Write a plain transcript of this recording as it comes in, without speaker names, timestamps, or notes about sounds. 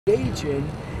engage in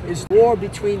is war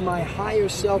between my higher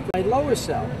self and my lower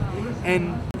self,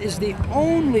 and is the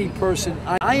only person,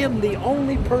 I am the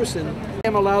only person I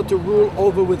am allowed to rule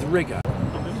over with rigor.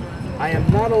 I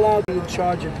am not allowed to be in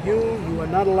charge of you, you are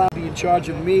not allowed to be in charge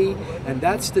of me, and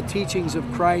that's the teachings of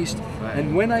Christ.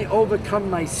 And when I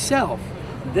overcome myself,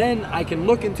 then I can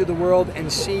look into the world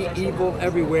and see evil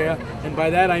everywhere, and by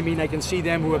that I mean I can see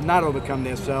them who have not overcome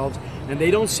themselves, and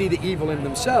they don't see the evil in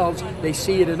themselves, they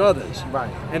see it in others.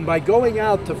 Right. And by going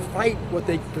out to fight what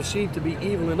they perceive to be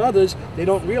evil in others, they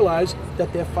don't realize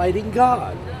that they're fighting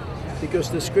God. Because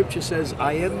the scripture says,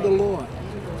 I am the Lord.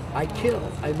 I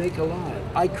kill, I make alive,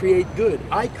 I create good,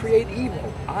 I create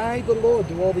evil. I, the Lord,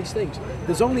 do all these things.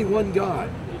 There's only one God.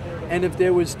 And if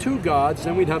there was two gods,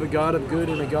 then we'd have a God of good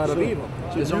and a God of evil.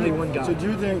 There's only one God. So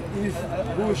do you think if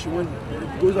Bush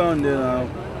goes on there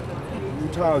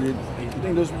retaliate, you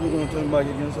think those people are going to turn back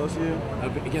against us here?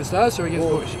 Against us or against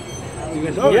Bush?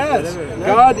 Against us? Yes.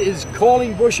 God is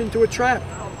calling Bush into a trap.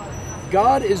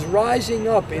 God is rising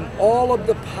up in all of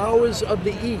the powers of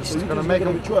the East. He's going to make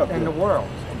them in the world.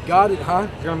 God, huh?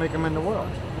 He's going to make them in the world.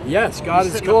 Yes, God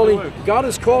is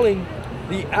calling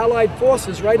the Allied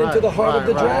forces right into the heart of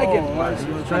the dragon.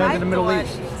 Straight into the Middle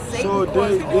East. So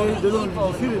they don't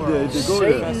defeat it there. They go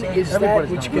there. Satan is that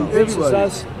which convinces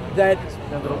us that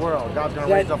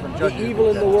the evil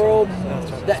in the world,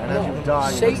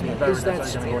 Satan is that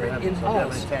spirit in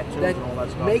us that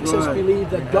makes us believe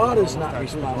that God is not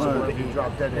responsible for evil,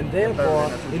 and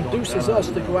therefore induces us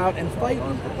to go out and fight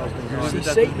evil. See,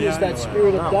 Satan is that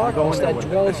spirit of darkness that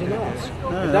dwells in us.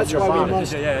 And that's why we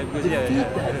must defeat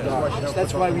that darkness.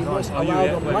 That's why we must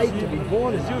allow the light to be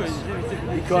born in us.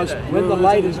 Because when the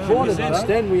light is born in us,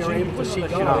 then we are able to see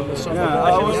God in the Son of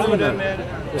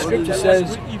God. The scripture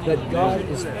says that God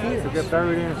is fierce.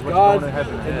 God,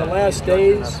 in the last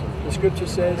days, the scripture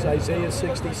says, Isaiah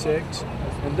 66,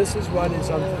 and this is what is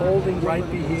unfolding right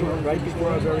before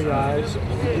our very eyes.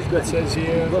 It says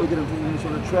here,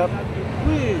 the trap.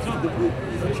 Please,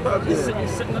 the trap is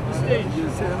setting up the stage.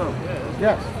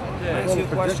 Yes. Can I ask you a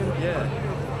question? Yeah.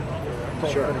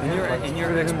 Sure. In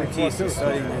your expertise in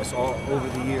studying this all over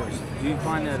the years, do you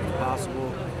find that it's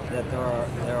possible that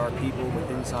there are people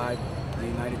inside the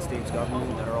United States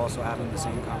government that are also having the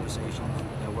same conversation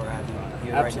that we're having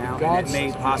here right now, and it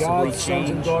may possibly God's change?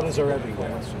 sons and daughters are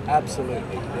everywhere.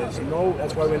 Absolutely.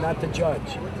 That's why we're not to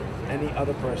judge any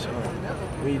other person.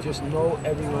 We just know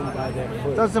everyone by their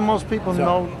fruit. Doesn't most people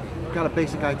got a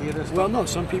basic idea of this? Well, no,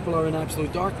 some people are in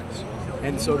absolute darkness.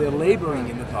 And so they're laboring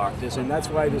in the darkness, and that's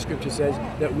why the scripture says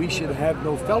that we should have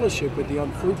no fellowship with the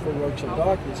unfruitful works of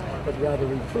darkness, but rather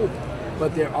reprove it.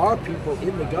 But there are people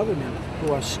in the government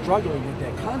who are struggling with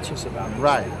their conscience about this.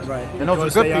 Right. And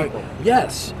those are good people.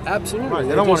 Yes, absolutely. Right.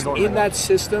 They don't want to go in that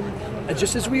system,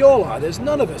 just as we all are. There's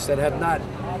none of us that have not,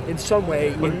 in some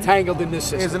way, entangled in this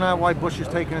system. Isn't that why Bush is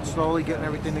taking it slowly, getting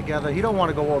everything together? He don't want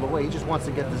to go all the way. He just wants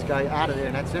to get this guy out of there,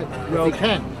 and that's it. Well, if he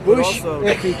can. Bush,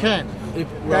 if he can.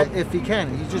 If he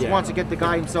can. He just wants to get the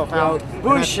guy himself out.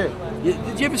 Bush,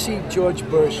 did you ever see George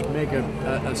Bush make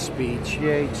a speech?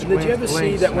 Yeah. And did you ever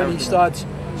see that when he starts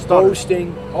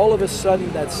boasting, all of a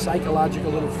sudden that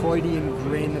psychological little Freudian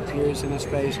grin appears in his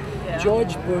face?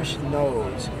 George Bush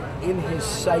knows in his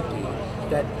psyche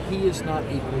that he is not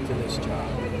equal to this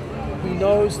job. He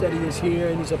knows that he is here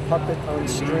and he's a puppet on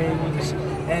strings,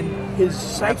 and his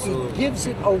psyche gives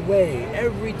it away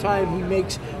every time he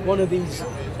makes one of these,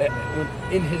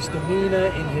 in his demeanor,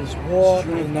 in his walk,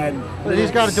 in that. But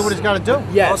he's got to do what he's got to do.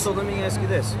 Yes. Also, let me ask you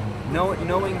this: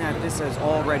 knowing that this has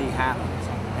already happened,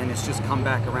 and it's just come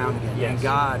back around again. Yes. And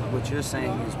God, what you're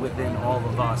saying is within all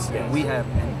of us, Yes. and we have,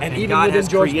 and even God within has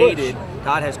George created. Bush.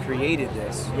 God has created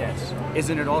this. Yes.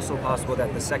 Isn't it also possible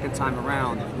that the second time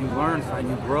around you learn and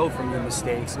you grow from your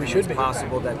mistakes? And it's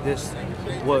possible that this,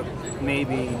 what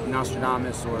maybe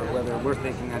Nostradamus or whether we're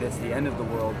thinking that it's the end of the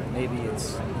world, maybe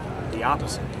it's the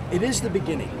opposite. It is the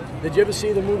beginning. Did you ever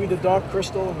see the movie The Dark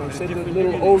Crystal? And they said the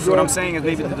little ogre. So what I'm saying is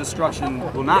maybe the destruction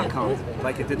will not come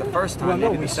like it did the first time. Well, no,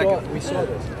 maybe we the second. saw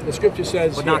this. The scripture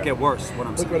says, Would not get worse. What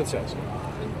I'm look saying. what it says.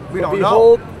 We don't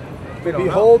know.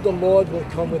 Behold, the Lord will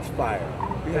come with fire,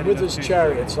 and with his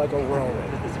chariots like a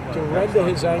whirlwind, to render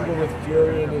his anger with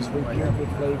fury and his rebuke with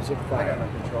flames of fire.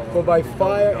 For by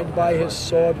fire and by his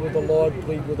sword will the Lord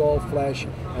plead with all flesh,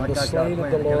 and the slain of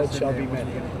the Lord shall be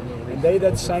many. And they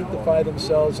that sanctify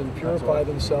themselves and purify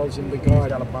themselves in the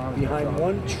garden, behind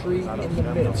one tree in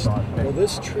the midst. Well,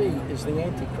 this tree is the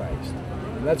Antichrist.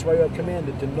 And that's why we are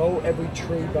commanded to know every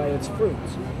tree by its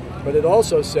fruits. But it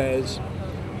also says,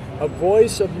 a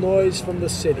voice of noise from the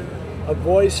city, a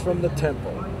voice from the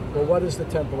temple. Well, what is the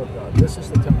temple of God? This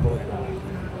is the temple of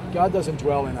God. God doesn't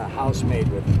dwell in a house made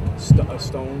with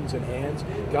stones and hands.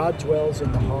 God dwells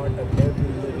in the heart of every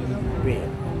living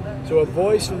being. So a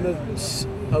voice from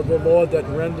of the Lord that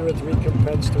rendereth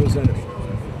recompense to his enemy.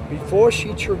 Before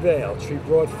she travailed, she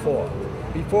brought forth.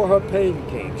 Before her pain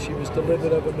came, she was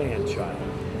delivered of a man-child.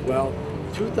 Well,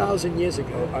 2,000 years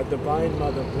ago, our Divine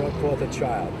Mother brought forth a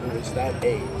child who is that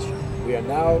age. We are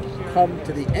now come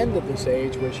to the end of this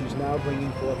age where she's now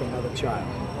bringing forth another child.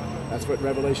 That's what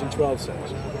Revelation 12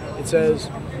 says. It says,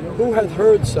 who hath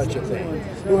heard such a thing?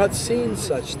 Who hath seen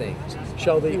such things?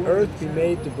 Shall the earth be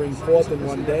made to bring forth in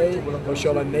one day, or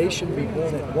shall a nation be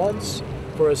born at once?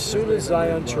 For as soon as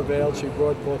Zion travailed, she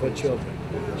brought forth her children.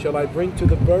 Shall I bring to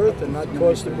the birth, and not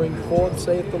cause to bring forth,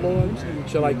 saith the Lord?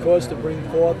 Shall I cause to bring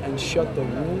forth, and shut the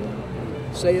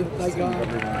womb, saith thy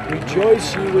God?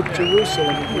 Rejoice ye with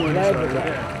Jerusalem, and be glad with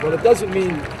her. Well, it doesn't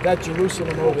mean that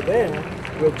Jerusalem over there,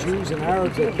 where Jews and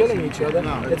Arabs are killing each other.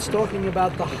 It's talking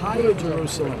about the higher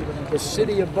Jerusalem, the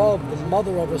city above, the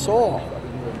mother of us all.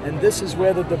 And this is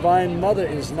where the Divine Mother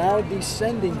is now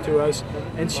descending to us,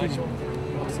 and she's...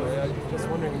 I'm sorry, I'm just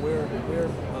wondering where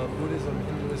Buddhism,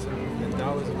 Hinduism, and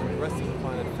Taoism and the rest of the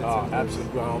planet fits in.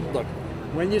 Absolutely. Well, look,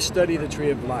 when you study the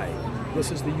Tree of Life, this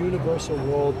is the universal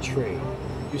world tree.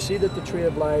 You see that the Tree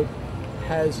of Life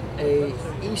has a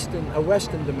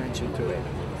western dimension to it,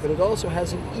 but it also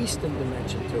has an eastern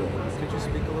dimension to it. Could you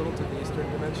speak a little to the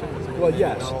eastern dimension? Well,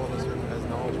 yes. Not all of us are as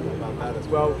knowledgeable about that as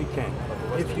well. Well, we can.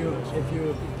 If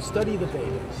you study the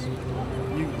Vedas,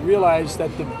 you realize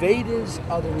that the Vedas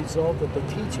are the result of the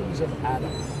teachings of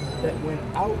Adam that went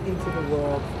out into the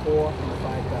world 4,000 and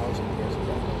 5,000 years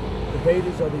ago. The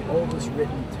Vedas are the oldest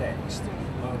written text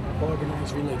of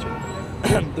organized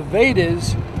religion. The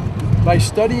Vedas, by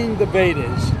studying the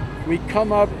Vedas, we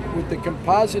come up with the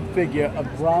composite figure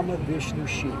of Brahma, Vishnu,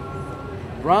 Shiva.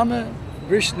 Brahma,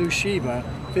 Vishnu, Shiva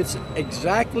fits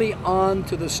exactly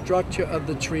onto the structure of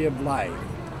the Tree of Life.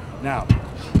 Now,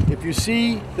 if you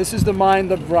see, this is the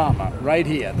mind of Brahma, right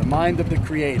here, the mind of the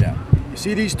Creator. You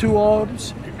see these two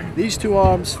arms? These two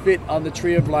arms fit on the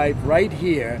Tree of Life right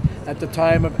here at the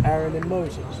time of Aaron and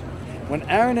Moses. When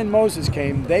Aaron and Moses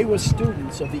came, they were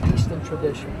students of the Eastern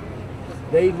tradition.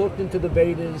 They looked into the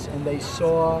Vedas and they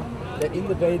saw that in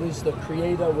the Vedas the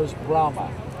Creator was Brahma,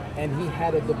 and he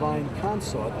had a divine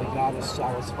consort, the goddess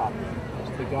Saraswati,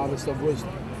 the goddess of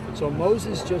wisdom. So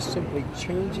Moses just simply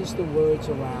changes the words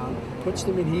around, puts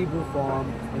them in Hebrew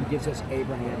form, and gives us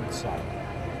Abraham and Sarah.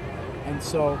 And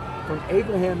so from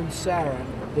Abraham and Sarah,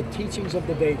 the teachings of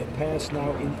the Veda pass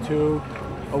now into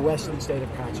a Western state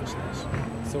of consciousness.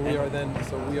 So we are then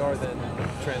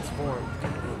transformed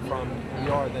we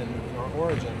are then in our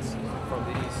origins from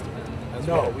the East as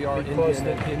no, well. We are Indian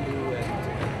and Hindu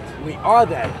and we are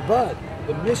that, but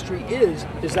the mystery is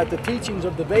that the teachings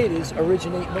of the Vedas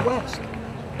originate in the West.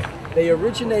 They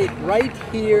originate right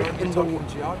here in the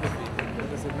geography.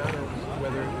 Does it matter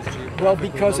whether it was geographic? Well,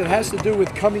 because it has to do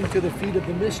with coming to the feet of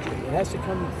the mystery. It has to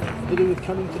do with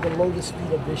coming to the lotus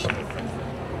feet of Vishnu.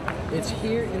 It's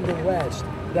here in the West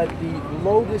that the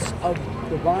lotus of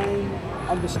divine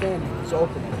understanding is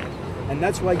opening. And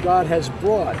that's why God has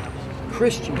brought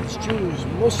Christians, Jews,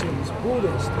 Muslims,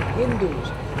 Buddhists, Hindus,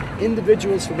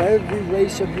 individuals from every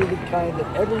race of humankind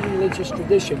and every religious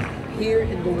tradition here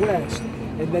in the West,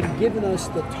 and then given us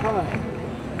the time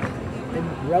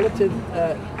and relative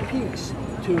peace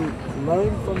to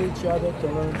learn from each other, to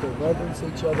learn to reverence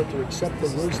each other, to accept the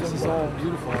wisdom. This is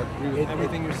beautiful. I agree with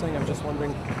everything you're saying. I'm just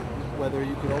wondering whether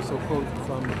you could also quote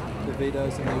from the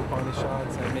Vedas and the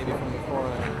Upanishads and maybe from the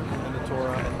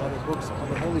Torah and other books,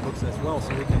 other holy books as well,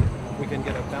 so we can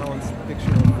get a balanced picture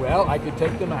of. Well, I could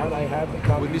take them out. I have the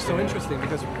copies. It would be so interesting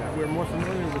because we're more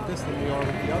familiar with this than we are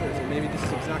with the others, and maybe this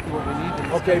is exactly what we need in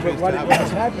this okay, country, but what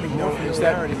is happening more though is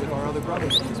that familiarity with our other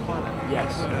brothers on this planet.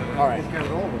 yes, all right,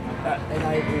 and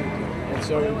I agree with you. And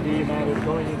so it would be a matter of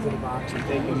going into the box and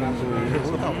taking them to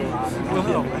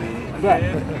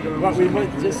but we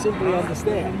must just simply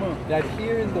understand that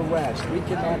here in the West, we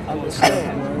cannot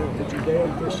understand the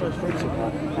Judeo-Christian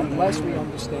principle unless we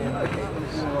understand the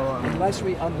Vedas. Unless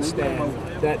we understand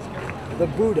that the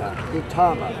Buddha,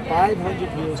 Gautama,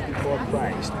 500 years before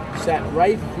Christ, sat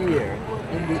right here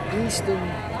in the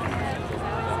eastern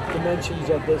dimensions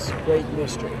of this great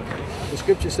mystery. The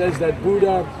scripture says that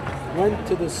Buddha went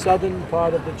to the southern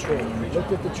part of the tree. He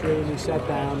looked at the tree and he sat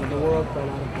down and the world fell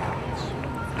out of balance.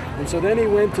 And so then he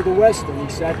went to the western, he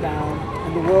sat down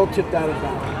and the world tipped out of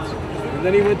balance. And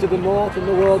then he went to the north and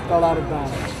the world fell out of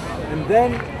balance. And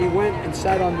then he went and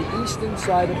sat on the eastern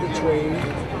side of the tree,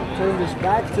 turned his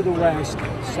back to the west,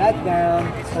 sat down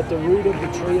at the root of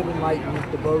the tree of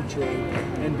enlightenment, the Bo tree,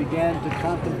 and began to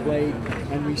contemplate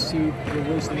and receive the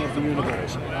wisdom of the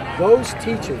universe. Those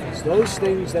teachings, those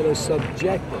things that are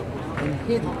subjective and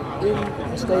hidden in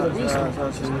a state of Eastern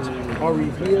consciousness are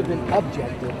revealed and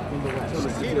objective in the West.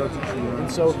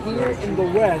 And so here in the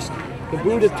West, the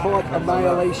Buddha taught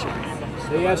annihilation.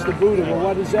 They asked the Buddha, well,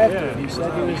 what is after it? He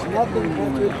said, there is nothing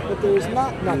after it, but there is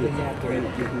not nothing after it.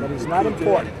 That is not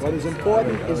important. What is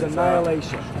important is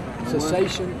annihilation,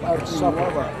 cessation of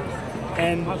suffering.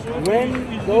 And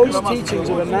when those teachings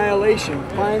of annihilation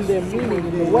find their meaning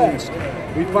in the West,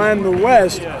 we find the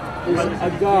West is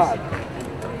a God,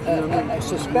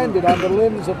 suspended on the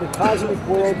limbs of the cosmic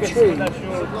world tree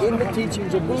in the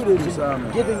teachings of Buddhism,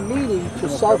 giving meaning to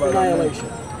self-annihilation.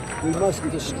 We must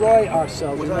destroy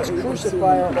ourselves. We must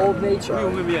crucify our old nature.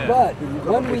 But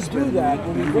when we do that,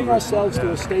 when we bring ourselves to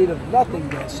a state of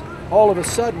nothingness, all of a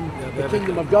sudden the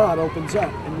kingdom of God opens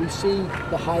up and we see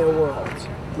the higher worlds.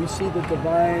 We see the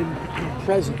divine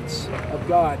presence of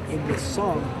God in the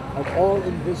sum of all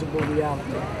invisible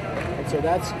reality. And so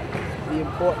that's the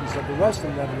importance of the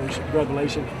Western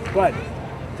revelation. But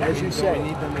as you say, we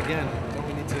need them again. Don't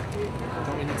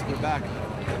we need to go back?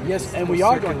 Yes, and we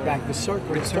are going back. The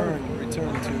circle return to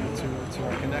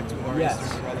connect with our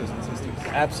Eastern brothers and sisters.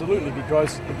 Absolutely,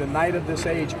 because in the night of this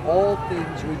age, all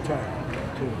things return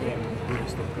to Him who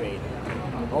is the Creator.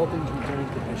 All things return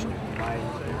to Vishnu,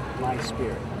 my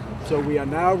spirit. So we are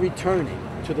now returning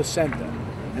to the center,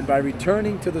 and by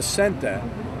returning to the center,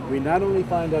 we not only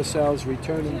find ourselves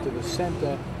returning to the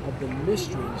center of the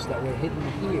mysteries that were hidden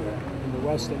here in the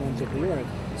western ends of the earth,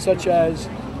 such as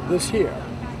this here.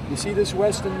 You see this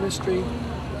western mystery?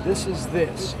 This is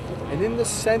this. And in the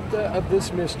center of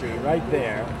this mystery, right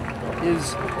there,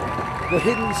 is the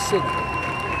hidden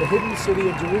city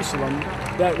of Jerusalem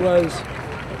that was...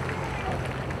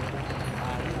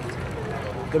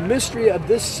 The mystery of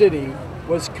this city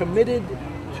was committed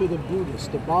to the Buddhists,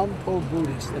 the Bonpo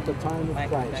Buddhists at the time of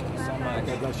Christ. Thank you so much.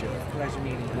 God bless you. Pleasure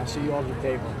meeting you. And I'll see you all at the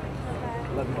table.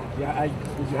 Love you. Yeah,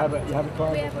 did you have a card? We have a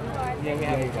card. Yeah, we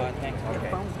have a card. Thanks. Okay.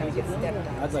 Can we get stepped down?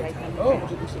 I'd like to have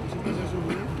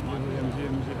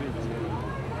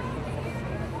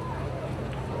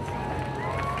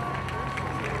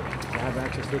I have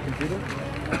access to a computer?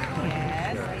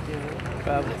 Yes, I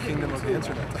do. The kingdom of the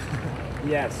internet.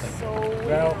 Yes.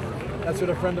 Well, that's what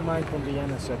a friend of mine from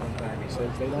Vienna said one time. He says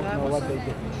they don't know what they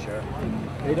did. Sure.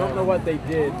 They don't know what they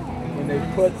did when they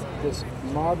put this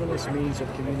marvelous means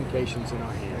of communications in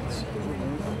our hands.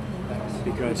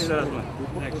 Because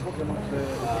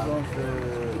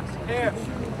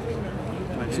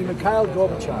see, Mikhail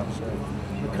Gorbachev,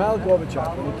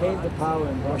 when he came to power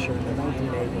in Russia in the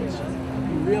 1980s,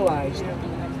 he realized,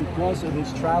 because of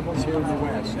his travels here in the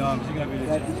West,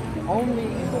 that only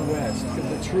in the West could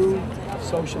the true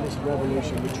socialist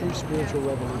revolution, the true spiritual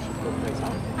revolution take place.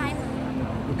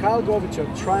 Mikhail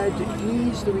Gorbachev tried to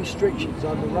ease the restrictions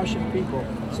on the Russian people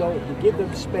so to give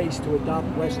them space to adopt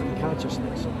Western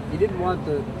consciousness. He didn't want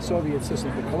the Soviet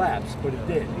system to collapse, but it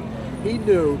did. He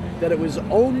knew that it was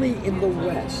only in the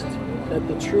West that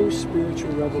the true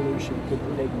spiritual revolution could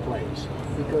take place,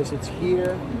 because it's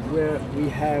here where we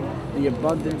have the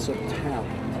abundance of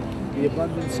talent, the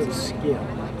abundance of skill,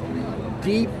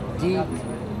 deep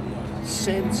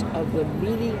sense of the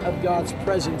meaning of God's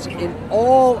presence in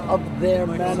all of their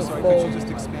manifold. Could you just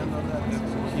expand on that?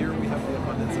 Here we have the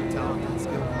abundance of talent and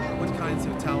skill. What kinds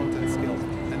of talent and skill?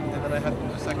 And then I have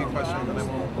a second question, and then I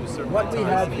won't lose certain what we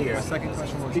have here. My second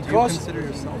question was, because do you consider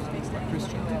yourself a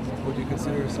Christian? Would you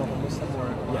consider yourself a Muslim or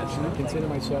a Yes, I consider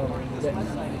myself that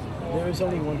there is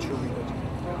only one true religion,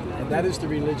 and that is the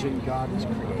religion God has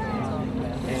created.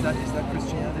 Is that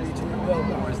Christianity too? Well,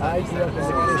 I grew up in the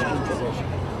Christian tradition.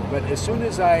 But as soon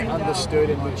as I understood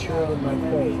and matured in my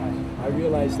faith, I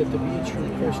realized that to be a true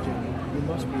Christian, you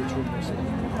must be a true Muslim.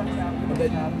 And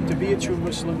that to be a true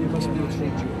Muslim, you must be a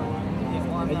true Jew.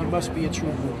 And you must be a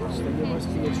true Buddhist. And you must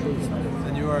be a true Hindu.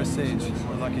 And you are a sage.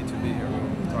 We're lucky to be here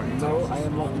talking to No, I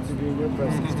am lucky to be in your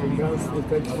presence because it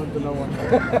takes one to know one.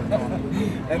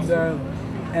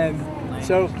 and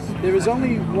so there is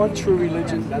only one true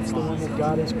religion. That's the one that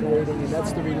God has created, and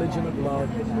that's the religion of love.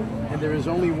 And there is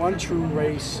only one true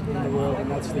race in the world, and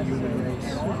that's the human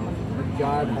race. And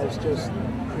God has just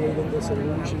created this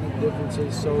illusion of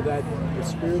differences so that the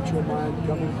spiritual mind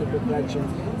coming to perfection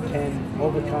can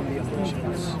overcome the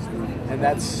illusions. And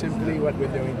that's simply what we're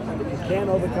doing. And if you can't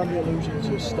overcome the illusions,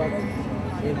 you're stuck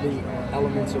in the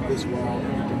elements of this world,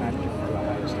 and you cannot get to the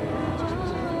highest state of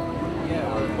consciousness.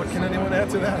 What can anyone add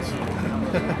to that?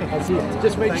 I'll see you.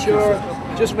 Just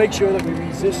make sure that we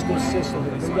resist this system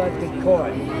and do not get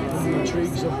caught in the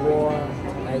intrigues of war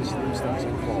as these things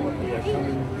unfold. They're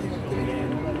coming to the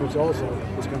end, which also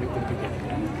is coming to the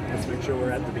beginning. Let's make sure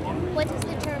we're at the beginning. What does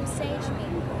the term sage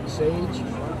mean? Sage?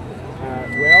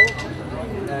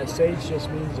 Sage just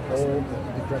means old,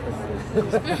 decrepit.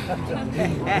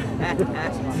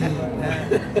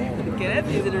 Okay, that's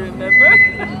easy to remember.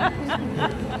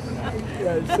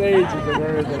 Yeah, sage is a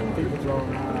word that people throw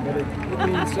around, but it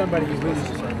means somebody who's really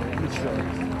mature.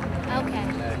 Okay.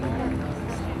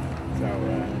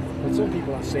 But some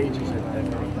people are sages at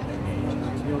very young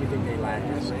age. The only thing they lack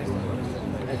is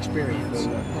experience,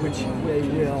 which they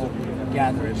will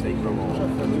gather as they grow older. I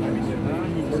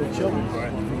mean, little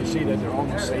children, you see that they're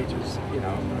almost sages, you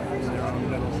know, in their own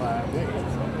little way.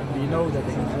 You know that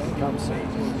they can become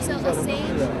sages. So a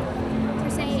sage, per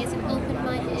se, is an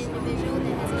open-minded individual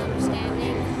that has an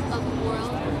understanding of the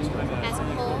world as a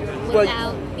whole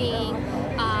without being,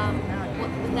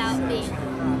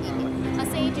 a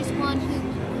sage is one who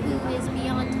is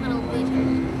beyond tunnel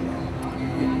vision.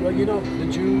 Well, you know,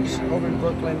 the Jews over in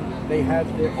Brooklyn, they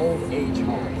have their old age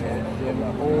home. Their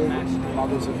old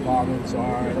mothers and fathers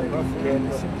are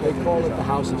kids. They call it the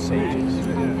House of Sages.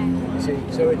 See,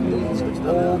 so it means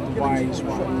old wise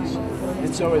ones.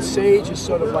 And so a sage is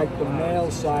sort of like the male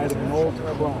side of an old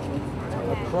crone.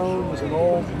 A crone is an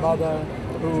old mother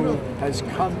who has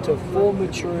come to full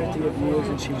maturity of years,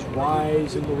 and she's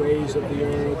wise in the ways of the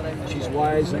earth. She's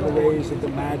wise in the ways of the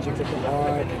magic of the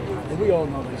heart. And we all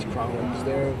know these crones.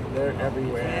 They're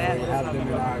everywhere. We have them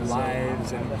in our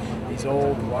lives, and these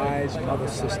old wise mother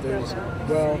sisters.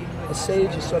 Well, a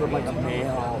sage is sort of like a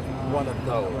male one of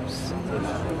those.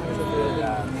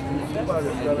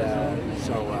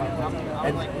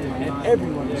 And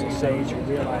everyone is a sage who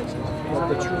realizes what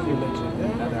the true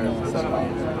religion on earth is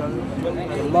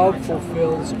like. The love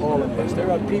fulfills all of this. There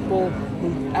are people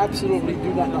who absolutely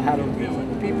do not know how to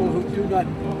read, people who do not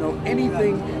know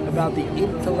anything about the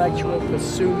intellectual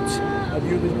pursuits of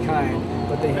humankind,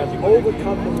 but they have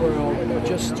overcome the world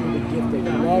just through the gift they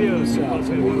love themselves.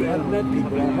 And we have met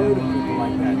people, I've heard of people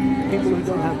like that, people who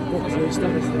don't have book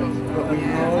wisdom, but we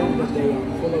know that they are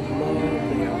full of love,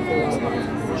 they are full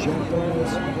of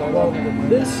gentleness. Well,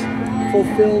 this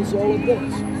fulfills all of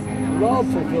this. Love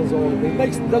fulfills all of it.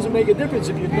 It doesn't make a difference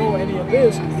if you know any of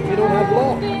this if you don't have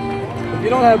love. If you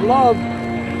don't have love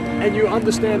and you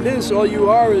understand this, all you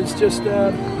are is just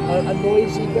a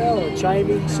noisy bell, a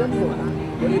chiming cymbal.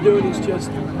 What you're doing is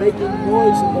just making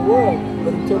noise in the world.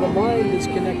 But until the mind is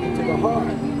connected to the heart,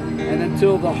 and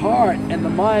until the heart and the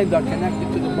mind are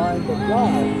connected to the mind of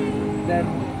God, then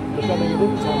the belly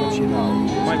of how much you know.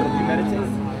 Michael, do you meditate?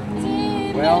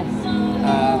 Well,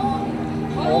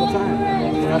 all the time.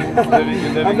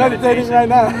 I'm meditating right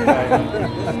now.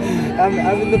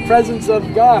 I'm in the presence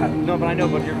of God. No, but I know,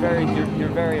 but you're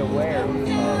very aware of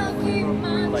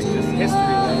like just history.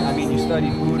 I mean, you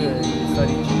studied Buddha, you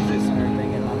studied Jesus and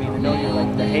everything, and I mean, I know you're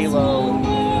like the halo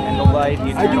and the light.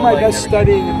 The I do my best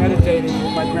studying and meditating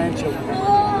with my grandchildren.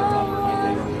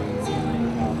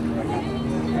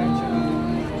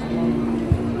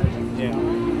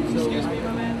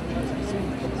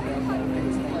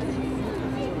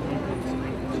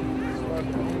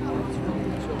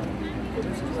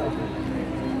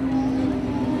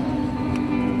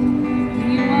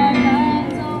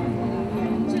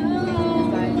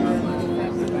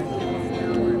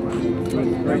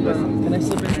 Can I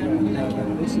slip in?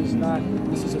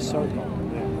 This is a circle.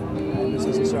 This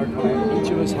is a circle, and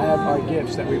each of us have our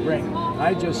gifts that we bring.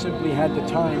 I just simply had the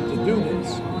time to do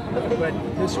this, but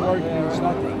this work means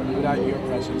nothing without your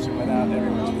presence and without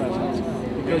everyone's presence,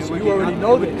 because you already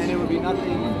know this. And it would be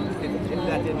nothing if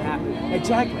that didn't happen.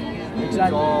 Exactly. It's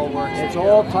all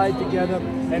all tied together,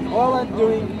 and all I'm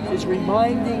doing is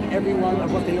reminding everyone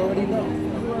of what they already know.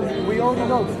 We already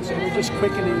know this, and we're just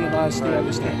quickening in us the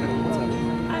understanding.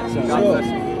 So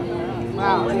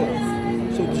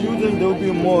do you think there will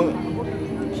be more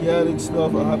chaotic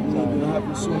stuff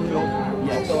happening soon?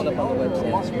 Yes. Well,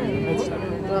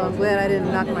 I'm glad I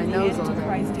didn't knock my nose on it.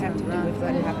 Christ have to do with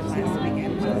what happened last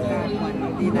weekend?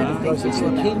 Because it's the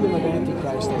kingdom of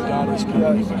Antichrist that God is coming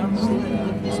against.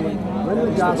 See, when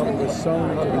the gospel was sown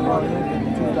into the heart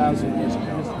 2,000 years ago,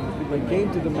 they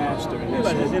came to the master and they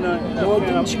said, Lord,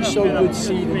 didn't you sow good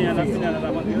seed in the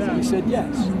field? He said,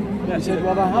 yes. He said,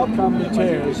 well, how come the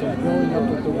tares are growing up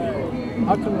with the wheat?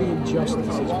 How come the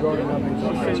injustice is growing up with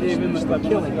the righteousness? The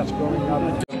killing is growing up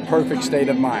into a perfect state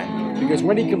of mind. Because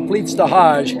when he completes the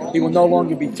Hajj, he will no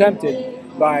longer be tempted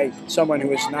by someone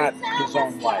who is not his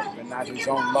own wife and not his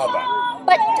own lover.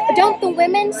 But don't the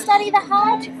women study the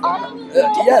Hajj?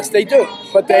 Yes, they do.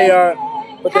 But they are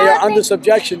but they are under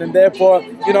subjection, and therefore,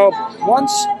 you know,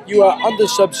 once you are under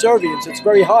subservience, it's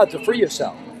very hard to free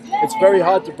yourself. It's very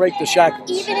hard to break the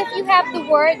shackles. Even if you have the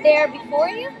word there before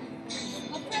you?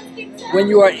 When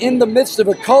you are in the midst of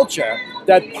a culture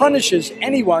that punishes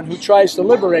anyone who tries to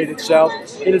liberate itself,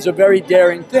 it is a very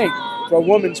daring thing for a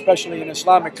woman, especially in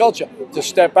Islamic culture, to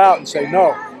step out and say,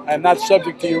 no, I am not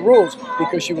subject to your rules,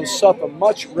 because she will suffer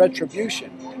much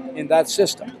retribution in that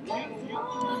system.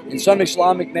 In some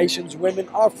Islamic nations, women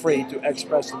are free to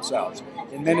express themselves.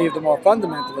 In many of the more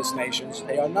fundamentalist nations,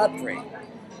 they are not free.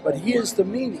 But here's the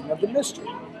meaning of the mystery.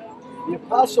 The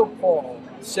Apostle Paul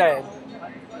said,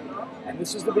 and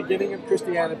this is the beginning of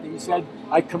Christianity, he said,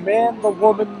 I command the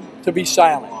woman to be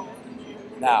silent.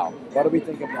 Now, what do we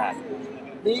think of that?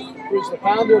 He, who is the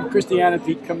founder of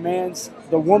Christianity, commands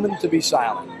the woman to be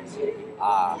silent.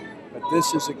 But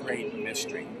this is a great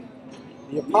mystery.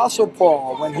 The Apostle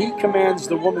Paul, when he commands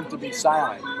the woman to be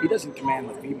silent, he doesn't command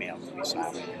the female to be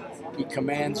silent. He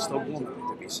commands the woman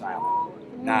to be silent.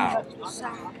 Now,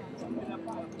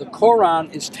 the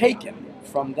Quran is taken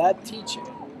from that teaching.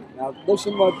 Now,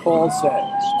 listen what Paul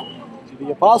says. See,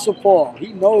 the Apostle Paul,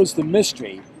 he knows the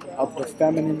mystery of the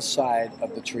feminine side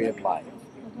of the tree of life.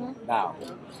 Now,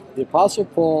 the Apostle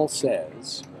Paul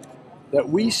says that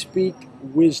we speak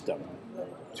wisdom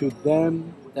to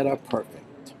them that are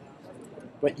perfect,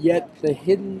 but yet the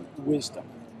hidden wisdom.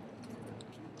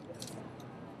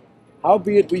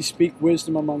 Howbeit we speak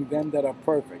wisdom among them that are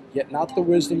perfect, yet not the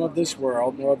wisdom of this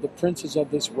world, nor of the princes of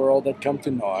this world that come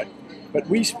to naught, but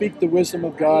we speak the wisdom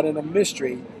of God in a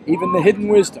mystery, even the hidden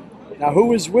wisdom. Now,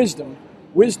 who is wisdom?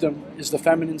 Wisdom is the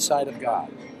feminine side of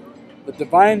God. The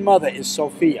Divine Mother is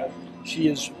Sophia. She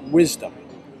is wisdom.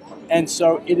 And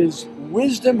so it is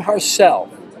wisdom herself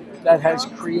that has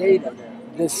created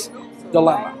this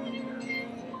dilemma.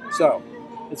 So,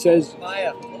 it says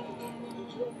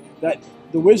that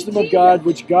the wisdom of God,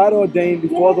 which God ordained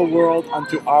before the world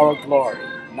unto our glory.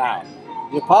 Now,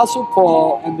 the Apostle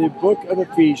Paul in the book of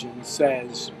Ephesians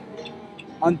says,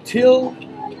 until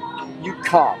you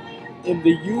come in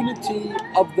the unity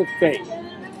of the faith.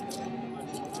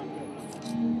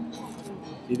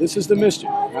 See, this is the mystery.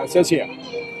 Now it says here,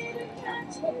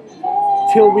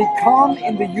 till we come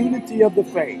in the unity of the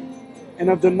faith and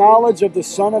of the knowledge of the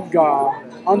Son of God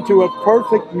unto a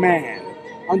perfect man,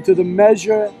 unto the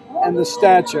measure and the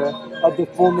stature of the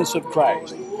fullness of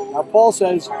Christ. Now Paul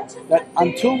says that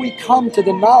until we come to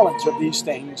the knowledge of these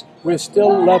things, we're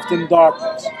still left in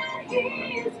darkness.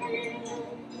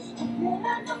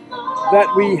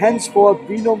 That we henceforth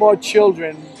be no more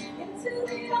children,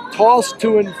 tossed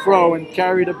to and fro and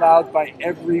carried about by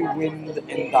every wind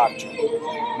and doctrine.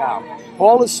 Now,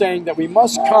 Paul is saying that we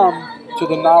must come to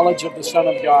the knowledge of the Son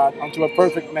of God unto a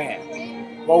perfect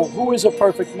man. Well, who is a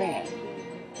perfect man?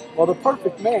 Well, the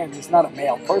perfect man is not a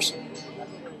male person.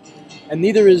 And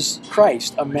neither is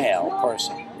Christ a male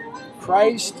person.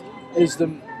 Christ is the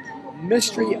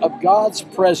mystery of God's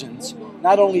presence,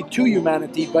 not only to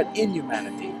humanity, but in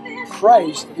humanity.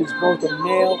 Christ is both a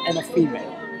male and a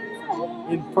female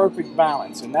in perfect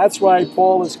balance. And that's why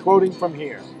Paul is quoting from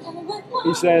here.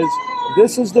 He says,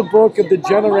 this is the book of the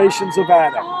generations of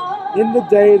Adam. In the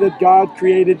day that God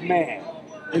created man,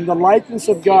 in the likeness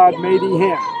of God made he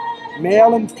him.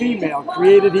 Male and female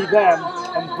created he them,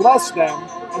 and blessed them,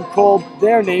 and called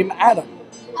their name Adam.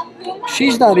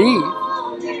 She's not Eve.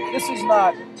 This is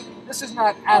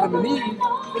not Adam and Eve.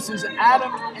 This is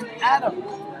Adam and Adam.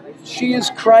 She is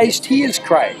Christ, he is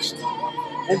Christ.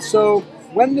 And so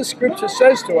when the scripture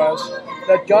says to us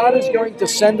that God is going to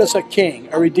send us a king,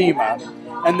 a redeemer,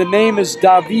 and the name is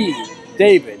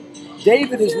David,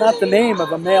 David is not the name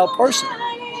of a male person.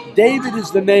 David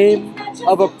is the name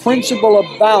of a principle of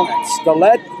balance,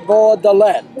 dalet vor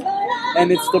dalet.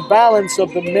 And it's the balance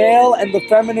of the male and the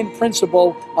feminine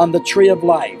principle on the tree of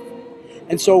life.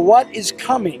 And so what is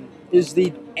coming is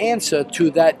the answer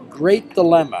to that great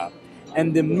dilemma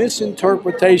and the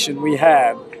misinterpretation we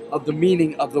have of the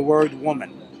meaning of the word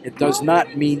woman. It does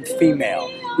not mean female,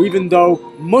 even though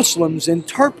Muslims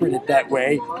interpret it that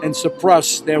way and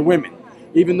suppress their women.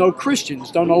 Even though Christians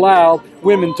don't allow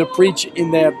women to preach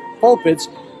in their pulpits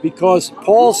because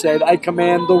Paul said, I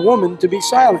command the woman to be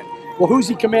silent. Well, who's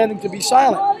he commanding to be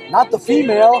silent? Not the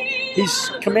female. He's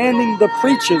commanding the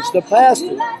preachers, the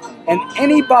pastors, and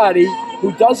anybody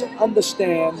who doesn't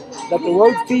understand that the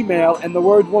word female and the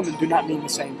word woman do not mean the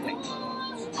same thing.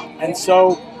 And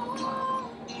so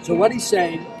what he's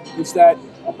saying is that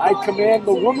I command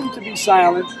the woman to be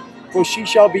silent, for she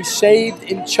shall be saved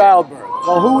in childbirth.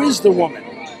 Well, who is the woman?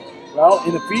 Well,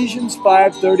 in Ephesians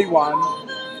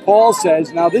 5:31, Paul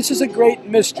says, now this is a great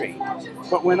mystery,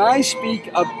 but when I speak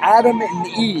of Adam and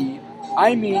Eve,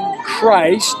 I mean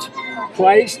Christ.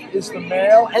 Christ is the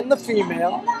male and the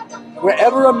female.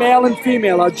 Wherever a male and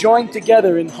female are joined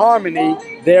together in harmony,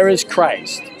 there is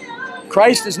Christ.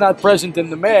 Christ is not present in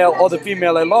the male or the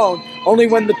female alone, only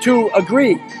when the two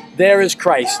agree, there is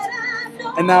Christ.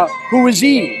 And now, who is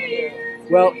Eve?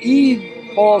 Well,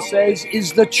 Eve, Paul says,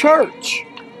 is the church.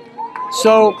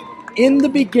 So, in the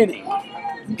beginning,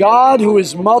 God, who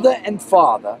is mother and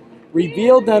father,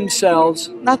 revealed themselves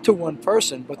not to one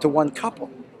person, but to one couple.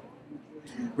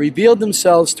 Revealed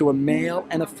themselves to a male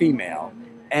and a female,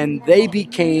 and they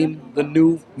became the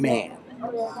new man.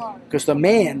 Because the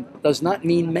man does not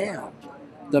mean male.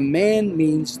 The man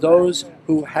means those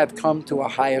who have come to a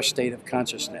higher state of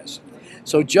consciousness.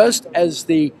 So just as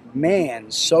the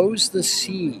man sows the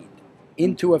seed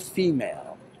into a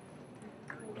female,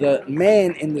 the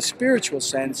man in the spiritual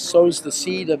sense sows the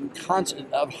seed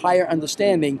of higher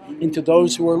understanding into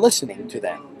those who are listening to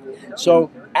them.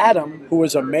 So Adam, who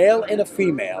was a male and a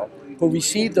female, who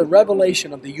received the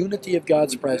revelation of the unity of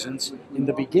God's presence in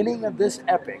the beginning of this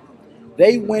epoch,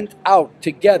 they went out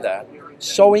together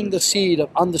sowing the seed of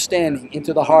understanding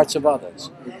into the hearts of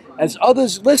others. As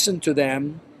others listened to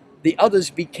them, the others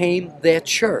became their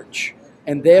church,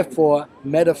 and therefore,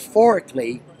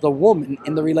 metaphorically, the woman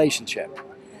in the relationship.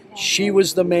 She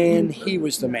was the man, he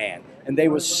was the man, and they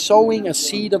were sowing a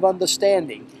seed of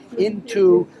understanding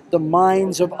into the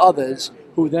minds of others,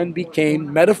 who then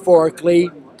became, metaphorically,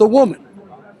 the woman.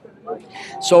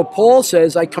 So Paul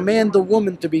says, I command the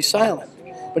woman to be silent.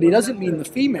 But he doesn't mean the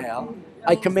female.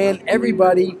 I command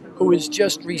everybody who is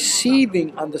just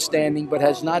receiving understanding but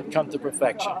has not come to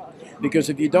perfection. Because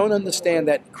if you don't understand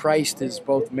that Christ is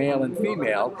both male and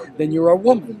female, then you're a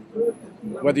woman.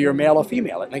 Whether you're male or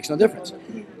female, it makes no difference.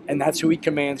 And that's who he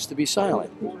commands to be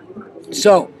silent.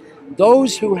 So,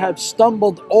 those who have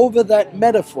stumbled over that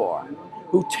metaphor,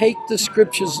 who take the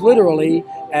scriptures literally,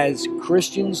 as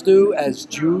Christians do, as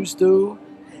Jews do,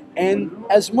 and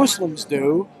as Muslims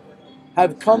do,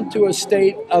 have come to a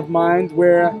state of mind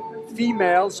where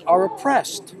females are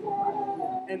oppressed.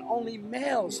 And only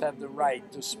males have the right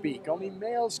to speak. Only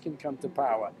males can come to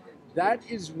power. That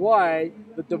is why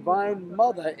the Divine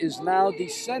Mother is now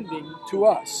descending to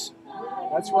us.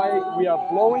 That's why we are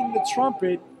blowing the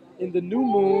trumpet in the new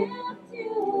moon.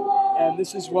 And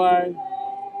this is why,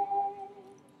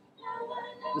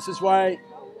 you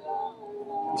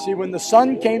see, when the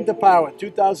sun came to power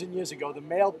 2,000 years ago, the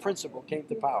male principle came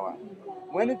to power.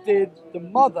 When it did, the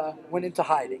mother went into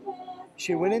hiding.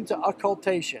 She went into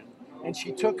occultation, and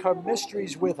she took her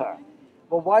mysteries with her.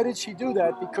 Well, why did she do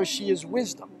that? Because she is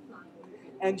wisdom.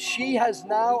 And she has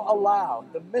now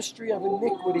allowed the mystery of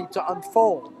iniquity to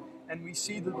unfold. And we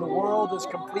see that the world is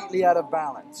completely out of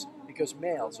balance, because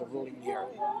males are ruling the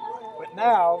earth. But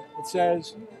now, it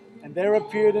says, and there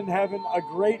appeared in heaven a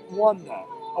great wonder,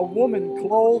 a woman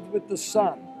clothed with the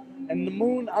sun, and the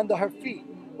moon under her feet.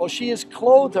 Well, she has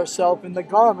clothed herself in the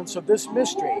garments of this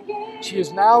mystery. She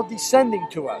is now descending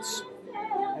to us.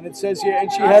 And it says here,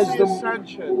 and she that's has the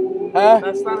ascension. Huh?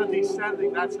 That's not a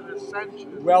descending, that's an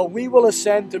ascension. Well, we will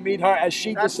ascend to meet her as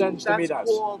she descends to meet us.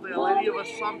 That's called the Lady of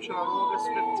Assumption on August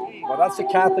 15th. Well, that's the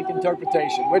Catholic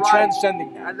interpretation. We're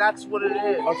transcending that. And that's what it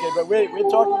is. Okay, but we're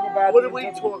talking about... What are we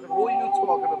talking? Who are you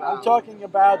talking about? I'm talking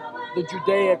about the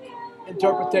Judaic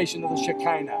interpretation of the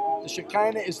Shekinah. The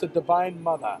Shekinah is the Divine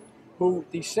Mother who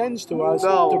descends to us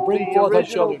to bring forth her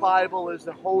children. The original Bible is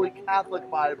the Holy Catholic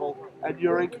Bible, and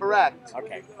you're incorrect.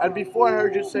 Okay. And before I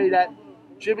heard you say that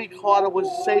Jimmy Carter was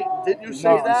Satan, didn't you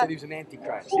say that? No, he said he was an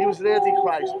Antichrist. He was an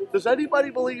Antichrist. Does anybody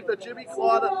believe that Jimmy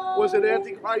Carter was an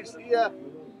Antichrist here?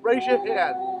 Raise your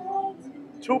hand.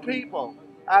 2 people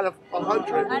out of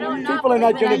 100. I don't know. People are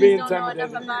not going to be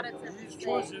intimidated.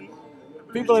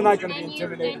 People are not going to be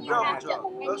intimidated. And you have to.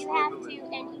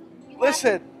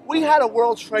 Listen, we had a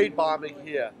World Trade bombing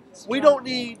here. We don't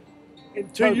need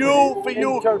for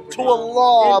you to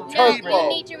alarm people.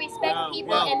 We need to respect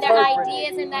people and their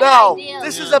ideas and their ideals.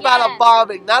 This is about a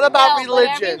bombing, not about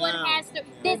religion. Everyone has to.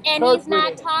 And he's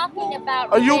not talking about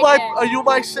religion. Are you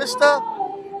my sister?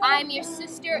 I'm your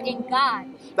sister in God.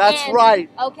 That's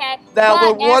right. Okay. Now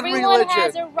we're one everyone religion.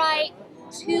 Has a right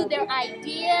to their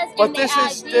ideas. But and this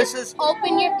is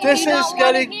open your. This is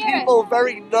getting people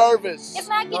very nervous. It's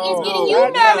not. It's getting you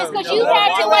nervous because you've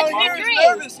had too much to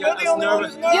drink. You're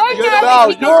nervous.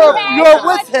 You're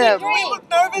with him.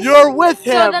 You're with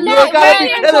him. You gotta be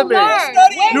kidding me.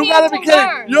 You gotta be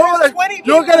kidding.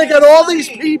 You're gonna get all these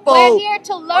people. We're here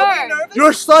to learn.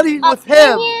 You're studying with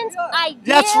him. ideas.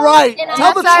 That's right. And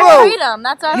Tell the That's our truth. freedom.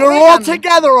 That's our You're freedom. all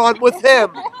together on with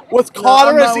him. With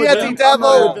Carter as the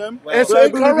anti-devil. It's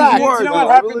incorrect. You know what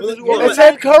happened? It's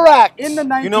incorrect. In the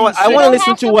 1960s. You know what? I want to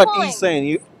listen to what he's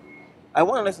saying. I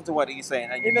want to listen to what he's saying.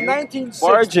 And In the 1960s.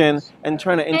 barge in and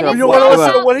turn it into You want to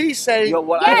listen to what he's saying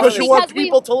because you want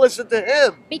people to listen to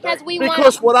him.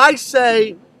 Because what I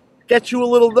say gets you a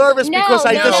little nervous because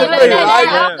I disagree, right?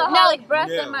 Alcoholic breath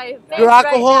in my face. You're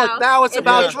alcoholic. Right now it's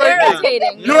about irritating.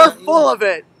 drinking. You're full of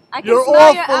it. I can You're smell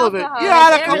all your full of it. alcohol. You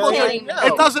had a It's couple of irritating.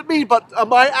 It doesn't mean, but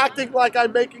am I acting like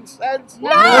I'm making sense? No.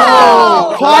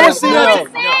 Claudius the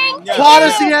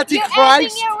You're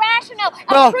Antichrist. irrational.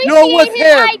 No, Appreciate you're with his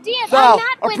him. ideas. No, I'm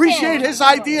not with appreciate him. his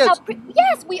ideas.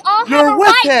 Yes, we all have You're a with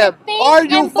right him. to think Are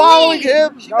you and following believe.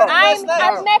 him?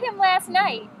 I've met him last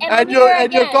night, And we you're were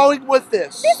and you're again. going with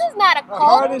this. This is not a cult.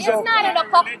 heart It's is open. not a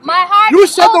cult. My heart You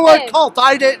is said the word open. cult.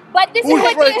 I didn't. But this Who's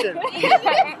is drinking? what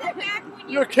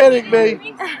You're kidding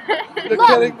me. You're Look,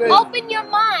 kidding me. open your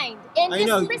mind and I just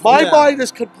know. listen. My mind is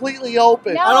completely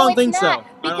open. No, I don't it's think so. not.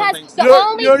 I don't Because think so. the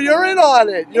only You're in on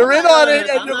it. You're in on it,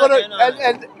 and I'm you're not gonna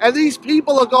in on and these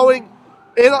people are going.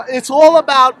 It's all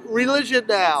about religion it's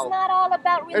now. not all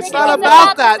about religion. It's not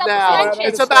about that the now. self-ascension.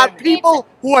 It's about people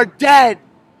who are dead.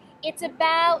 It's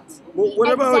about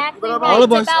What about- exactly what about- right. All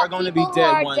of It's us about are going to be people who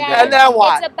dead are one dead. day. And now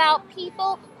what? It's about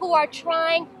people who are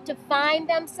trying to find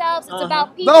themselves. It's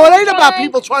about people. No, it ain't about trying-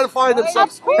 people trying to find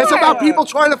themselves. Of course. It's about people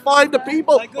trying to find the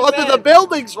people under the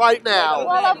buildings right now.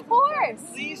 Well, of course.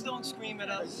 Please don't scream at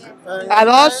us. At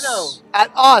us. At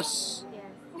us.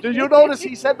 Did you notice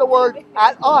he said the word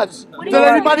at us? Did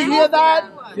anybody hear that?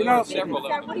 You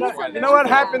know what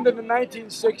happened in the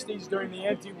 1960s during the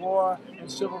anti-war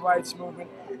and civil rights movement?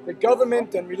 The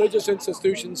government and religious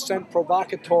institutions sent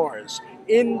provocateurs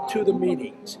into the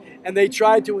meetings, and they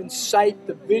tried to incite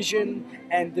division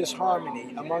and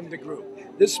disharmony among the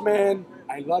group. This man,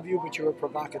 I love you, but you're a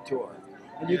provocateur.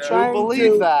 And you're trying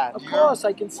believe to, that? Of course,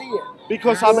 I can see it.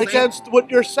 Because I'm against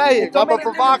what you're saying. It don't I'm a make a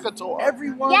difference. provocateur.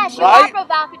 Everyone, Yes, you Right? are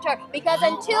provocateur. Because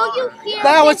until you hear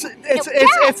Now this,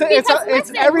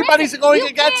 listen, everybody's going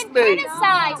against you me.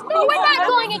 criticize. No, we're not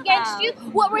going against you.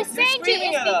 What we're saying to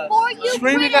you is before you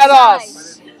Screaming at criticize,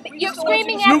 us. you're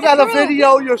screaming at You the got a group.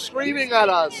 video, you're screaming at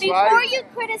us, Before right? you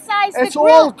criticize the It's group,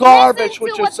 all garbage listen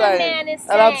what to you're what the man saying. is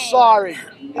And I'm saying. sorry.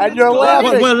 And you're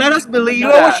laughing. Well, let us believe You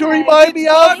know that. what you remind me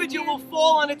of? Garbage, it will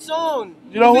fall on its own.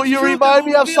 You know If who it's you truth, it remind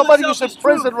will me of? reveal Somebody itself who's in as truth.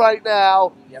 prison right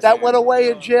now that went away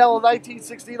in jail in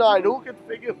 1969. Who can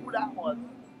figure who that was?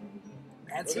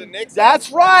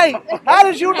 That's right. How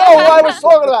did you know who I was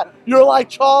talking about? You're like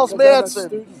Charles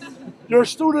Manson. You're a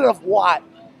student of what?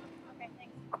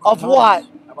 Of what?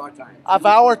 Of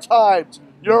our times.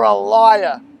 You're a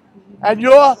liar. And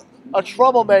you're a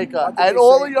troublemaker. And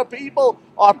all of your people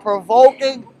are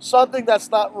provoking something that's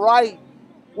not right.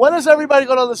 When is everybody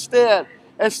going to understand?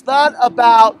 It's not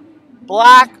about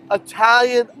black,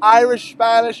 Italian, Irish,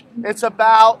 Spanish. It's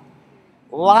about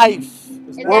life.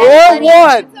 And We're all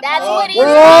one. That's what he's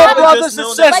We're all saying. brothers and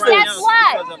But sisters.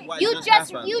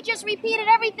 guess what? You just repeated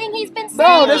everything he's been saying.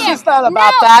 No, this here. is not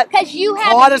about No, that. because you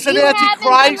Claudius an haven't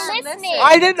antichrist. been listening.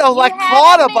 I didn't know, like You haven't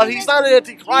Carter, been but he's not an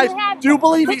antichrist. Do you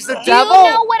believe he's the Do devil?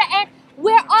 you know what?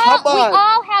 We Come on.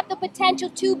 all have the potential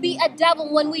to be a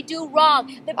devil when we do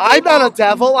wrong. I'm not a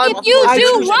devil. If you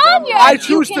do wrong, I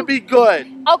choose to be good.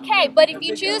 Okay, but if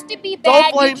you choose to be Don't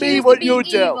bad, blame you me choose what to be you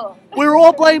evil. do. We're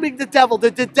all blaming the devil.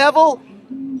 Did the devil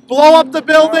blow up the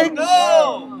building?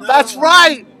 No. That's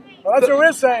right. Well, that's what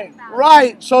we're saying.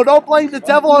 Right. So don't blame the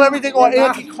devil on everything or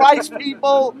antichrist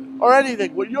people or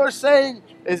anything. What you're saying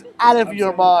is out of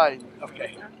your mind.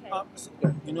 Okay.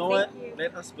 You know what?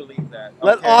 Let us believe that.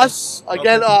 Let Okay. us,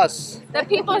 again us. The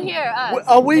people here, us.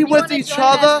 Are we If you with wanna each join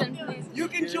us, other? then please. You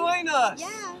can join us. Yeah.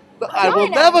 I will Join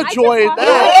us. never I just join want-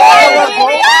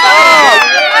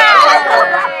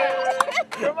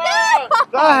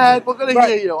 Go ahead, we're gonna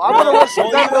hear you. I'm gonna listen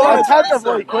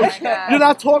attentively, because you're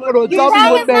not talking to a You dummy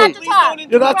promise with not me. to talk.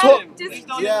 You're not talking.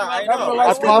 Yeah, I know.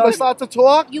 I promise not to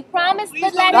talk. You promised to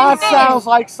let him That finish. sounds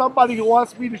like somebody who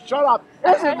wants me to shut up.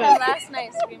 I heard her last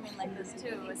night screaming like this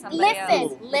too with somebody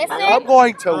else. Listen. I'm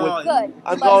going to. Good.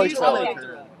 I'm But going you to. will.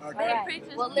 All right.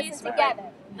 We'll listen together.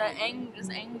 The is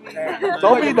angry.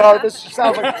 Don't be nervous. She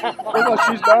sounds like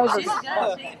she's nervous.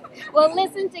 We'll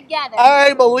listen together.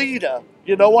 I'm a leader.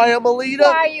 You know why I'm a leader? Why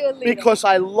are you a leader? Because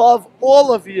I love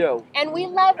all of you. And we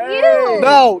love you.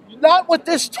 No, not with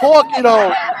this talk, you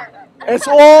know. It's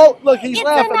all, look, he's It's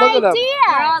laughing. an Look at him.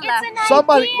 idea. It's an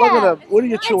Somebody, idea. look at him. What are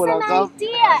you chewing on, It's gum? an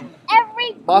idea.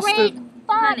 Every Mustard. great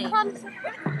thought comes.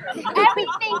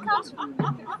 Everything comes from.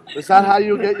 Is that how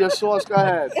you get your sauce? Go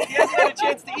ahead. He hasn't had a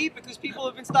chance to eat because people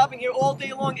have been stopping here all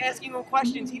day long asking him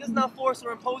questions. He does not force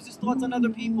or impose his thoughts on other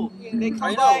people. They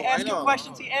come by, ask him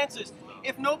questions, he answers.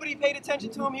 If nobody paid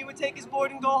attention to him, he would take his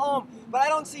board and go home. But I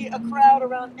don't see a crowd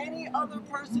around any other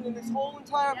person in this whole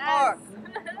entire park.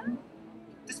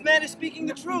 This man is speaking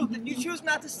the truth. If you choose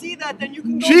not to see that, then you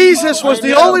can go. Jesus was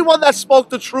the only one that spoke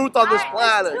the truth on this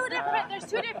planet. There's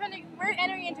two different. We're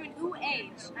entering into a new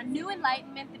age, a new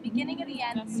enlightenment, the beginning of the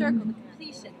end, circle, the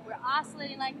completion. We're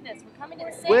oscillating like this. We're coming to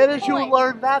the same Where did you point.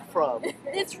 learn that from?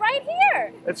 It's right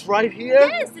here. It's right here?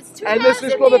 Yes, it's 2,000 And this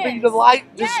is going to be the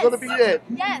light? This is going to be it?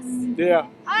 Yes. Yeah.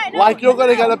 I know. Like you're going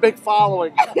to get a big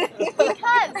following.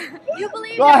 Because you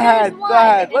believe Go that ahead, there's go one,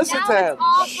 ahead. and Listen now to it's him.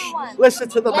 all for one. Listen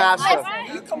to the master.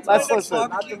 Let's listen.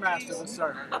 Not the master, the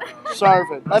servant.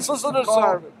 Servant. Let's listen to the Called-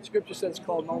 servant. Scripture says,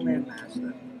 "Call no man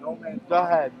master, no man." Go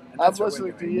ahead. And I'm that's what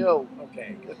listening we're to doing. you.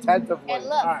 Okay. Attentively. And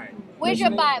look, All right. where's your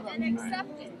Listening? Bible? And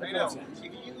accept it. I know.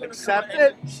 Accept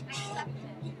it?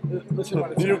 Listen to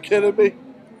what it Are you says. kidding me?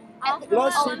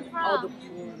 Blessed I'm are the from.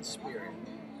 poor in spirit,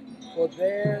 for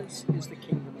theirs is the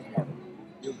kingdom of heaven.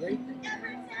 You agree?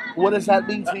 What does that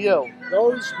mean to you?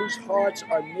 Those whose hearts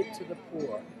are knit to the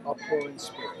poor are poor in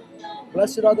spirit.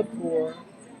 Blessed are the poor,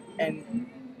 and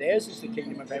theirs is the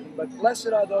kingdom of heaven. But blessed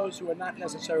are those who are not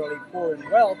necessarily poor in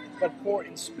wealth, but poor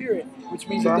in spirit, which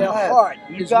means that their heart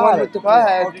You is got one it. with the Go poor.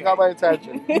 ahead. Okay. You got my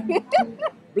attention.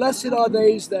 Blessed are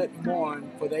those that mourn,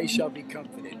 for they shall be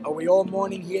comforted. Are we all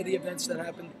mourning here the events that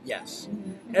happened? Yes.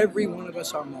 Every one of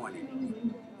us are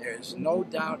mourning. There's no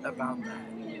doubt about that.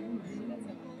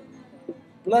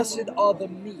 Blessed are the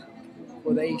meek,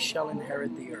 for they shall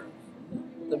inherit the earth.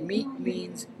 The meek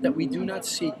means that we do not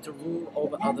seek to rule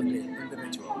over other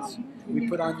individuals. We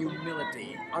put on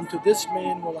humility. Unto this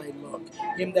man will I look,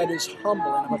 him that is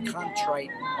humble and of a contrite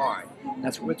heart.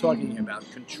 That's what we're talking about,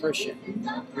 contrition,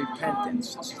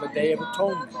 repentance. This is the Day of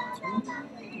Atonement.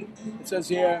 It says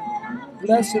here,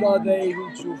 blessed are they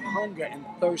who do hunger and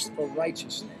thirst for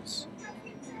righteousness,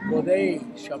 for they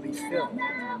shall be filled.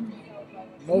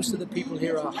 Most of the people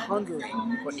here are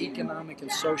hungering for economic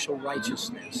and social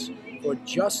righteousness, for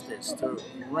justice to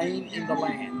reign in the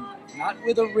land. Not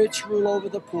where the rich rule over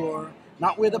the poor,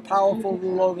 not where the powerful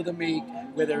rule over the meek,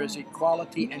 where there is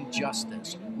equality and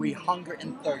justice. We hunger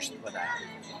and thirst for that.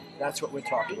 That's what we're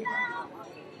talking about.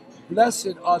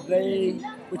 Blessed are they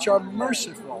which are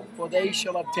merciful, for they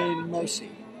shall obtain mercy.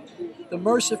 The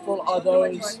merciful are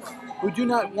those who do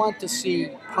not want to see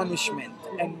punishment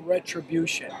and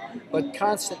retribution, but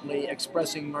constantly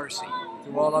expressing mercy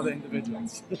to all other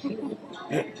individuals.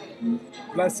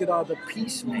 Blessed are the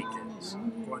peacemakers,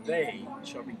 for they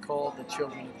shall be called the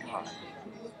children of God.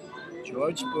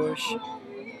 George Bush,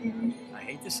 I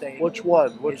hate to say it. Which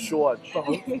one? Which George?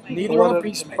 Both. The Neither one are that's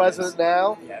peacemakers. president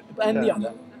now? Yeah, and the Okay.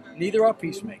 other. Neither are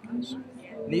peacemakers.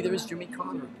 Neither is Jimmy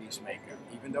Carter a peacemaker,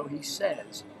 even though he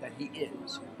says that he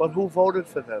is. But who voted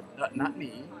for them? Not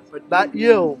me, but Not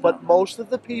you, but most of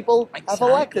the people have Exactly.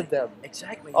 elected them.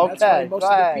 Exactly. Okay, That's why most go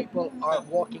of the ahead. people are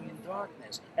walking in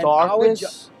darkness. And our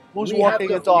Darkness? Who's we have walking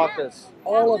to- in darkness?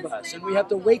 All of us. And we have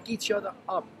to wake each other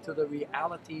up to the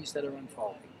realities that are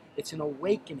unfolding. It's an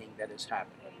awakening that is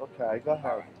happening. Okay, go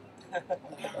ahead.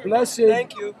 Blessed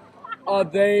Thank you. are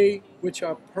they which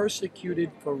are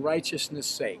persecuted for righteousness'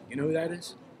 sake. You know who that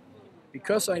is?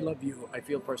 Because I love you, I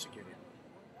feel persecuted.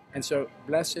 And so,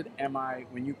 blessed am I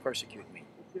when you persecute me.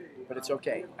 But it's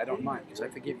okay. I don't mind because I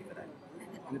forgive you for that.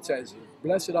 And it says,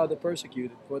 blessed are the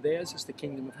persecuted, for theirs is the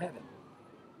kingdom of heaven.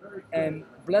 And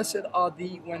blessed are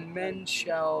thee when men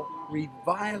shall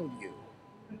revile you.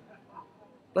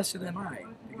 Blessed am I,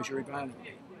 because you're reviling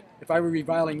me. If I were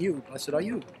reviling you, blessed are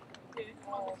you.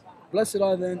 Blessed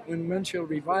are then when men shall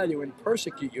revile you and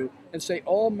persecute you, and say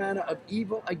all manner of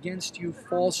evil against you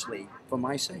falsely for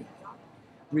my sake.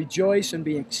 Rejoice and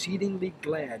be exceedingly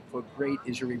glad, for great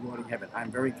is your reward in heaven.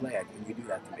 I'm very glad when you do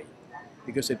that to me,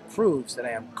 because it proves that I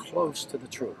am close to the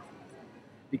truth.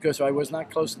 Because if I was not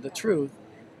close to the truth,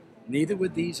 neither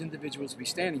would these individuals be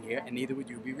standing here, and neither would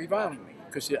you be reviling me,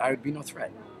 because I would be no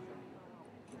threat.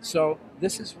 So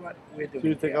this is what we're doing. Do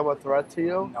you think here. I'm a threat to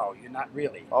you? No, you're not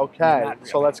really. Okay, You're not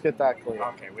so really. let's get that clear.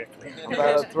 Okay, we're clear. I'm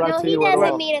not a threat No, to he you at doesn't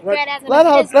all. mean a threat as a Let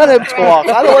him talk.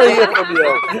 I don't want to hear from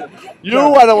you. You,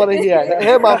 I don't want to hear.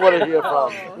 Him, I want to hear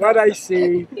from. What I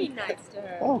see, Be nice to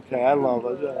her. Okay, I love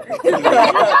it.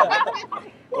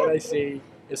 what I see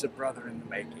is a brother in the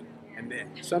making. And then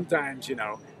sometimes, you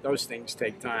know, those things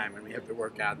take time, and we have to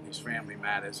work out these family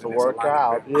matters. To and there's a work lot of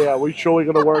out. good- Yeah, we sure we're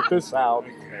going to work this out.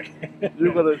 Okay.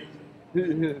 You're going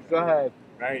to... Go ahead.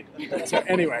 Right. So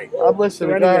anyway, I'm listening. so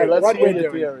Go anyway, ahead. Let's what hear we're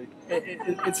your doing theory.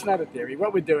 It's not a theory.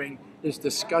 What we're doing is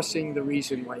discussing the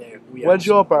reason why we. When's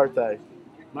your birthday?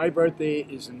 My birthday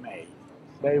is in May.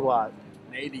 May what?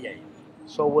 May the 8th.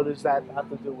 So what does that have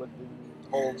to do with the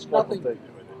whole scorpion Nothing to thing?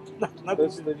 do with it.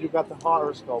 Nothing. You got the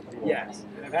horoscope here. Yes,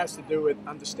 and it has to do with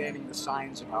understanding the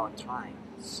signs of our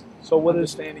times. So what is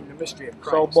understanding the mystery of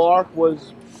Christ? So Mark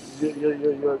was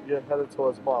you're headed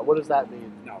towards Mark. What does that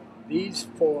mean? No, these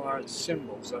 4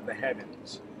 symbols of the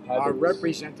heavens are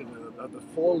representative of the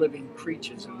 4 living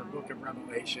creatures in the book of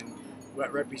Revelation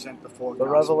that represent the 4 The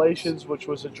Gospels. Revelations, which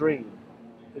was a dream.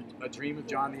 A dream of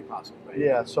John the Apostle. Right?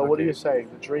 Yeah. So what are you saying?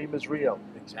 The dream is real.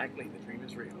 Exactly, the dream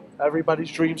is real. Everybody's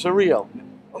dreams are real. Yeah,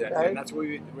 Okay. and that's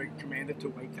why we're commanded to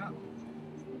wake up.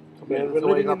 Commanded We're to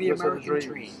living wake up in the because of the American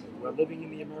dreams. dream. We're living in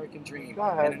the American dream. Go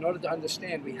ahead. And in order to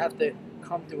understand, we have to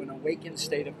come to an awakened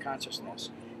state of consciousness.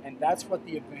 And that's what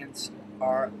the events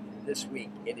are this week.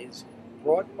 It is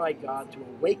brought by God to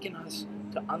awaken us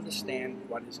to understand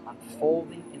what is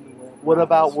unfolding in the world. What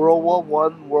about World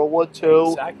War I, World War II,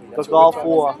 Exactly. the That's what Gulf we're talking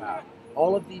War? about.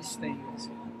 All of these things,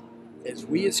 as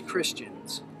we as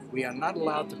Christians, we are not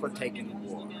allowed to partake in the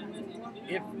war.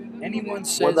 If anyone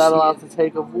says We're not allowed to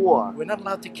take a war. we're not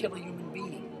allowed to kill a human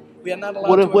being. We are not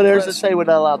allowed to What does it oppress. say we're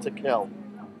not allowed to kill?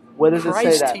 Where does it say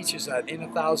Christ that? teaches that in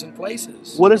 1,000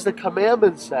 places. What does the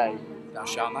commandment say? Thou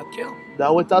shalt not kill.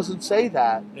 No, it doesn't say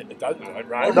that. It doesn't,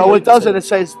 right? No, it doesn't. It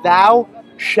says, thou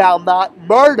shalt not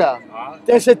murder.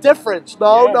 There's a difference.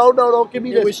 No, Yes. no, don't give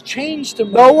me It this. was changed to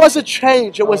murder. No, it wasn't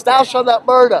changed. It was thou shalt not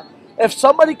murder. If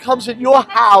somebody comes in your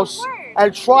house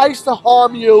and tries to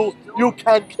harm you, you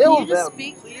can kill them.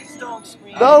 Please don't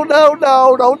scream.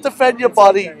 No, don't defend your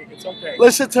buddy. It's okay.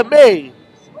 Listen to me.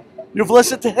 You've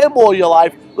listened to him all your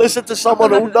life. Listen to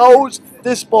someone who knows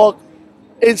this book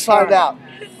inside out.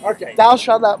 Okay. Thou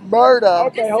shalt not murder.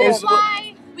 Okay, hold This is on.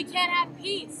 why we can't have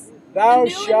peace. Thou The new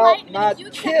shalt enlightenment, not if you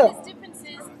accept kill. these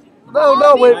differences,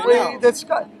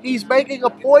 No, he's making a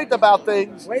point about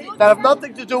things that have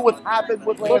nothing to do with happened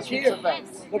with Look last week's here.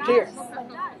 events. Look here.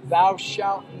 Thou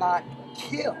shalt not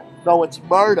kill. No, it's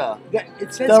murder.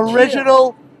 It says The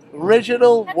original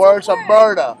words are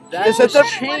murder. Is it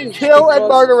kill and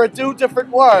murder are 2 different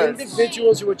words?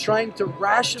 Individuals who are trying to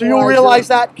rationalize. Do you realize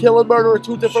that kill and murder are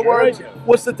 2 different Sure I words? do.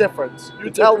 What's the difference? The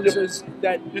difference is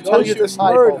that you tell those your who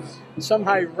disciples. murder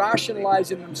somehow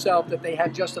rationalize in themselves that they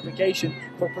have justification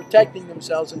for protecting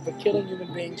themselves and for killing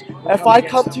human beings. who If I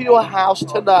against come them. to your house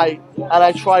tonight and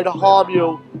I try to harm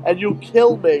you and you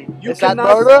kill me, You is that cannot-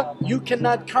 murder? You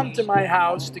cannot come to my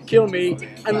house to kill me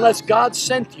unless God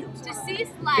sent you. to cease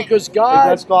life. Because God.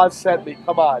 Because God sent me.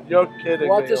 Come on, you're kidding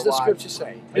What me. does the or what? scripture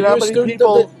say? You know how many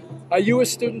people? Are you a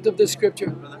student of the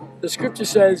scripture? The scripture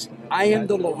says, "I am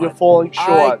the Lord." You're falling I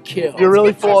short. kill. You're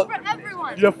really Scriptures falling. for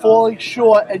everyone. You're falling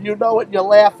short, and you know it. And you're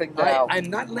laughing now. I'm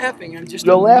not laughing. I'm just.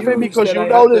 You're laughing amused because that you I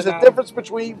know have to there's a now- difference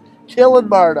between kill and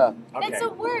murder. That's a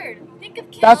word. Think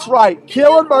of kill. That's right. Think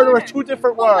Kill of and murder are 2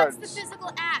 different Well, what's words. the physical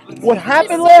act? What To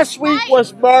happened cease last week life.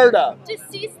 was murder. To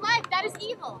cease life. That is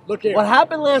evil. Look here. What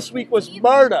happened last week was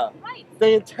murder. Right.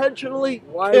 They intentionally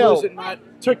Why killed. was it not?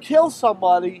 To kill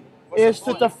somebody is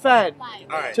to defend.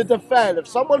 Alright. To defend. If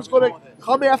someone's going to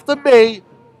come after me,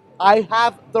 I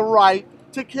have the right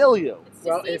to kill you.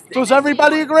 Well, if Does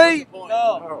everybody agree?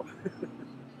 No.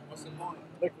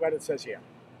 Look what it says here.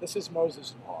 This is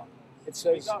Moses' law. It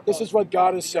says, this is what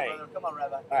God is saying. Come on,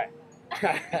 Rabbi. All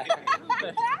right.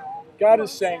 God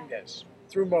is saying this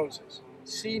through Moses.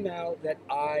 See now that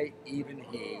I, even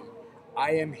He,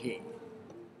 I am He.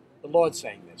 The Lord's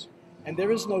saying this. And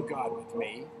there is no God with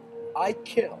me. I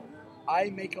kill. I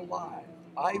make alive.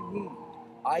 I wound.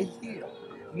 I heal.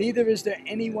 Neither is there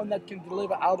anyone that can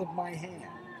deliver out of my hand.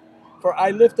 For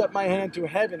I lift up my hand to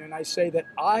heaven and I say that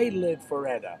I live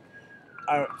forever.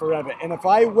 And if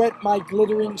I whet my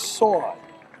glittering sword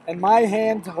and my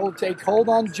hand take hold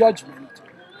on judgment,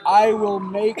 I will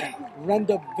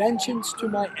render vengeance to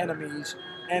my enemies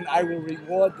and I will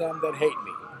reward them that hate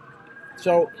me.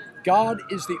 So God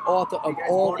is the author of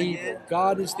all evil.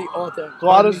 God is the author.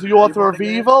 God is the author of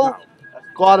evil?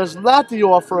 God is not the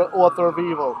author of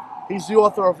evil. He's the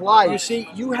author of life. You see,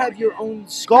 you have your own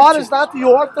scripture. God is not the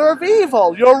author of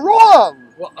evil. You're wrong.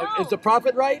 Well, is the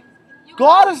prophet right?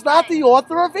 God is not the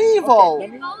author of evil.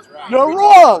 Okay, You're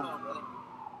wrong.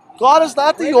 God is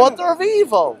not the author of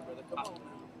evil.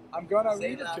 I'm going to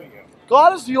read it to you.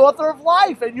 God is the author of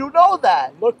life, and you know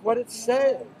that. Look what it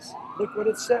says. Look what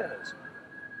it says.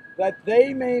 That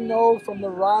they may know from the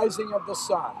rising of the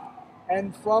sun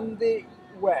and from the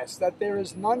west that there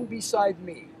is none beside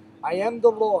me. I am the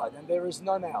Lord, and there is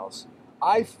none else.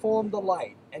 I form the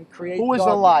light and create Who is the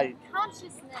darkness. light?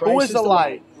 Who is the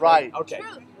light? Right. Okay.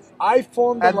 I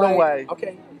form the And the light. way.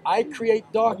 Okay. I create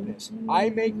darkness. I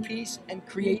make peace and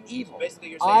create evil. Basically,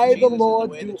 you're saying I, the Jesus is the Lord,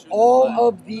 way, the do truth, and the all life.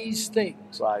 of these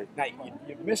things. Right. Now,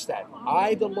 you missed that.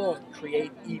 I, the Lord,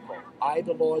 create evil. I,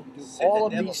 the Lord, do Sit all the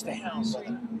of devil these down, things.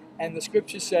 brother. And the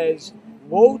scripture says,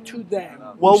 woe to them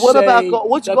who Well, what about say God?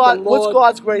 What's that God? the What's Lord...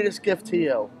 God's greatest gift to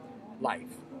you? Life.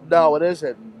 No, it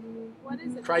isn't.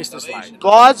 Christ is life.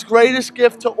 God's greatest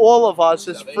gift to all of us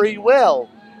is free will.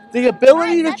 The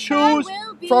ability to choose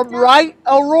from right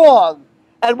or wrong.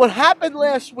 And what happened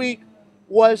last week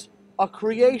was a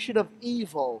creation of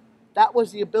evil. That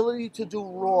was the ability to do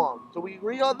wrong. Do we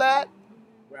agree on that?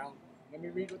 Well, let me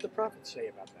read what the prophets say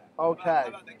about that. Okay. How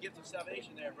about the gift of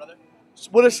salvation there, brother?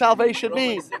 What does salvation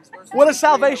mean? Romans 6, verse What does 23,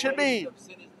 salvation the wages mean? of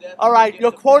sin is death, All but right, the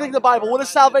you're gift of quoting God the is Bible. What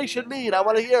does eternal life in salvation Jesus mean? I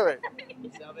want to hear it.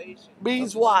 Christ. Salvation.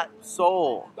 Means what?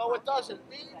 Soul. No, it doesn't.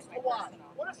 Means what?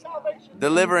 What does salvation mean?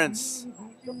 Deliverance.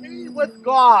 To be with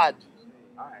God.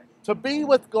 All right. To be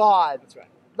with God. That's right.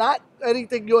 Not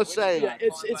anything you're saying. Yeah,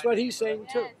 it's what he's saying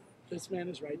too. This man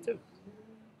is right too.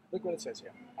 Look what it says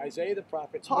here. Isaiah the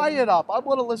prophet. Tie it up. I'm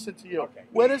going to listen to you. Okay.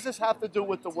 Where does this have to do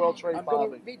with the World Trade I'm going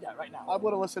bombing? to read that right now. I'm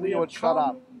going to listen to We you have and shut come-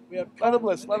 up. We have Let him come-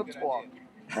 listen. Let him talk.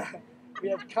 We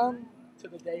have come to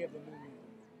the day of the new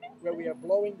moon, where we are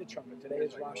blowing the trumpet. Today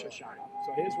is Rosh Hashanah.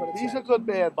 So here's what it He's says. a good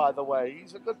man, by the way.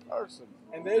 He's a good person.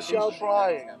 And there shall He's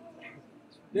trying.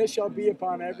 There shall be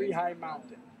upon every high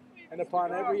mountain and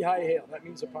upon every high hill. That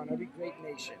means upon every great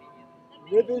nation.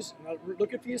 Rivers, now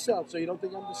look it for yourself so you don't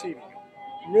think I'm deceiving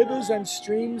you. Rivers and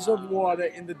streams of water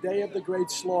in the day of the great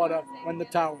slaughter when the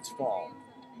towers fall.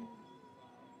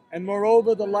 And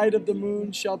moreover, the light of the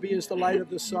moon shall be as the light of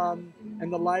the sun,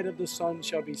 and the light of the sun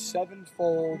shall be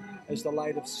sevenfold as the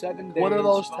light of 7 days. What are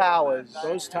those towers?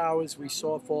 Those towers we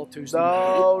saw fall Tuesday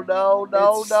No, night. no, no, It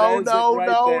no, says no, it right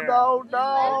no, there. no,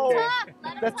 no.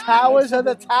 Okay. The towers are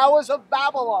the towers of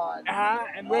Babylon.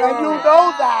 And where And you are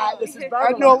know that. This is And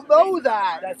Babylon. you'll know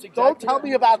that. That's Don't exactly tell right.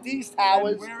 me about these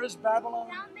towers. And where is Babylon?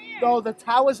 No, the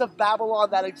towers of Babylon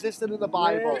that existed in the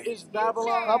Bible. Where is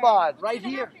Babylon? Come on. Right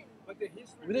here.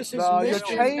 This is No, you're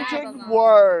mystery. changing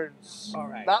words. All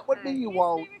right. Not with me, you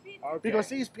won't. Okay. Because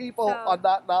these people are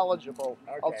not knowledgeable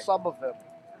of some of them.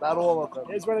 Not all of them.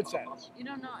 Here's what it says. You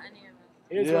don't know any of them.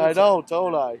 Here's Yeah, what I it know,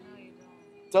 don't I? No, you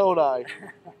don't. Don't I?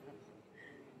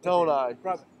 Don't I?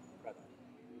 Brother.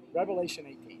 Revelation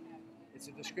 18. It's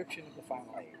a description of the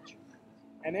final age.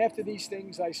 And after these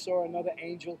things I saw another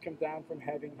angel come down from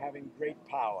heaven, having great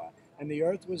power, and the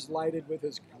earth was lighted with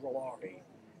his glory.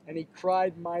 And he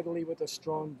cried mightily with a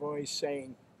strong voice,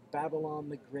 saying, Babylon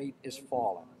the Great is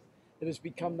fallen. It has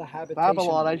become the habitation.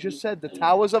 Babylon, I just said the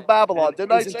towers of Babylon.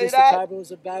 Didn't I Isn't say this that? the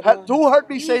towers of Babylon? Who heard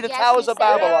me say the towers of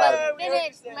Babylon?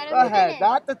 Let Go ahead,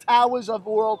 not the towers of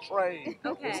World Trade.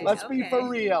 Okay. Let's be for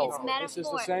real. This is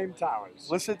the same towers.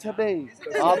 Listen to me.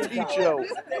 I'll teach you.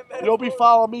 You'll be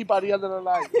following me by the end of the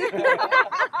night.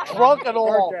 Drunk and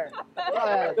all. Okay. Go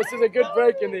ahead. This is a good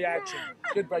break in the action.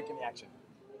 Good break in the action.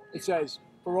 It says,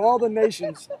 for all the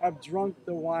nations have drunk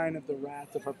the wine of the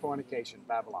wrath of her fornication,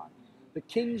 Babylon. The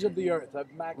kings of the earth have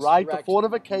maxed Right, the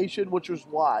fortification, which was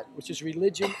what? which is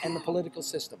religion and the political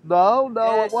system. No,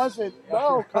 Yes. it wasn't.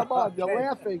 No, come on, you're Okay.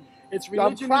 laughing. It's I'm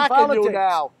religion and tracking politics. you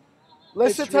now.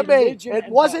 Listen It's to me. religion It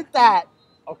and wasn't that.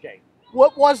 Okay.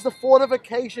 What was the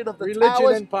fortification of the Religion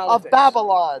towers and politics. of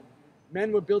Babylon?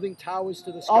 Men were building towers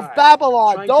to the sky. Of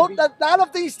Babylon. trying to Don't be- none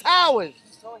of these towers.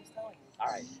 All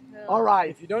right. All right.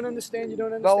 If you don't understand, you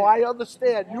don't understand. No, I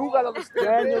understand. You got to understand.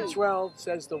 Daniel me. 12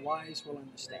 says the wise will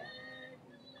understand.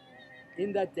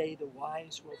 In that day, the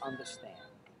wise will understand.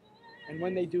 And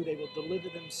when they do, they will deliver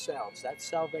themselves. That's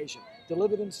salvation.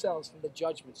 Deliver themselves from the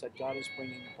judgments that God is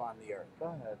bringing upon the earth. Go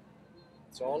ahead.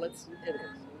 That's all it is. And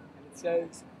it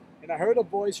says, and I heard a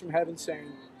voice from heaven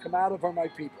saying, come out of her, my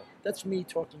people. That's me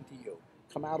talking to you.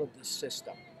 Come out of this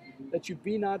system. That you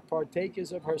be not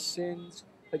partakers of her sins,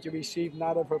 that you receive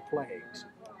not of her plagues.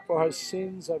 For her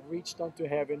sins have reached unto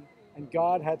heaven, and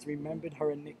God hath remembered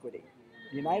her iniquity.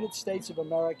 The United States of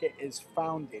America is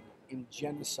founded in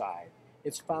genocide.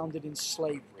 It's founded in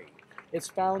slavery. It's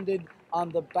founded on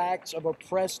the backs of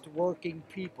oppressed working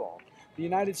people. The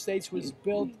United States was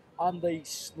built on the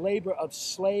labor of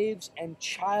slaves and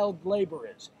child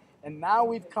laborers. And now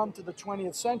we've come to the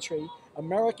 20th century.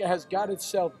 America has got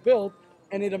itself built,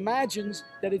 and it imagines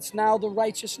that it's now the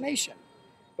righteous nation.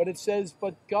 But it says,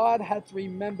 but God hath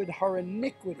remembered her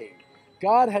iniquity.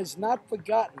 God has not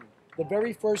forgotten the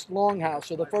very first longhouse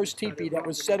or the first teepee that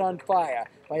was set on fire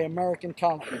by American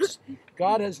colonists.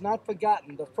 God has not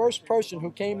forgotten the first person who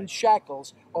came in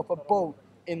shackles off a boat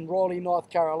in Raleigh, North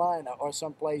Carolina, or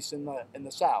someplace in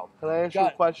the South. Can I ask you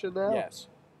a question now? Yes.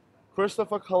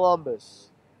 Christopher Columbus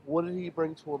What did he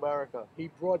bring to America? He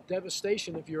brought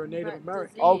devastation if you're a Native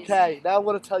American. Okay, now I'm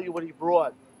going to tell you what he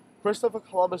brought. Christopher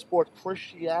Columbus brought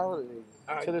Christianity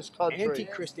to this country.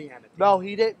 Anti-Christianity. No,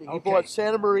 he didn't. He Okay. brought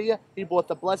Santa Maria. He brought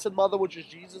the Blessed Mother, which is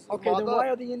Jesus' Okay, mother. then why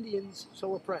are the Indians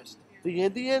so oppressed? The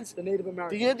Indians? The Native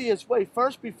Americans. The Indians, wait,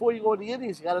 first before you go to the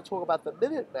Indians, you got to talk about the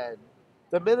Minutemen.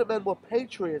 The Minutemen were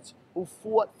patriots who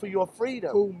fought for your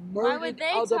freedom. Who Why would murdered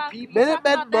they other talk? people.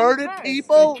 Minutemen murdered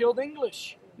people? They killed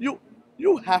English.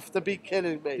 You have to be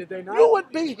kidding me. Did they not? You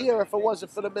wouldn't be here if it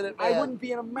wasn't for the Minutemen. I wouldn't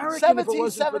be an American if it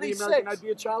wasn't for the American. I'd be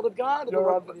a child of God. If it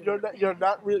wasn't for the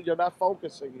American. You're not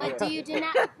focusing. But do you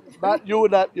deny? You're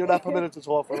not permitted to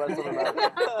talk for the rest of the night.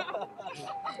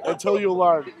 Until you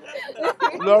learn.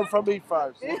 Learn from me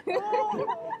first. Oh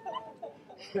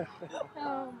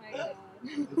my God.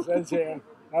 It says here,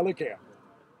 now look here.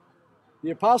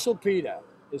 The Apostle Peter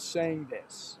is saying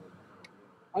this.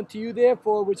 Unto you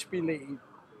therefore which believe,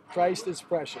 Christ is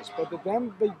precious. But to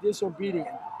them be disobedient,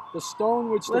 the stone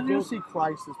which When the do you build- see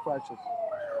Christ is precious?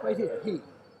 Right here,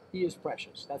 he is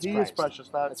precious. That's He Christ. is precious.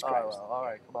 That's Christ. All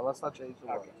right, come on, let's not change the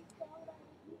word.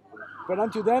 But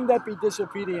unto them that be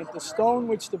disobedient, the stone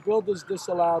which the builders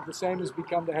disallowed, the same has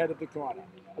become the head of the corner,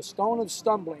 a stone of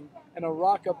stumbling and a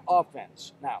rock of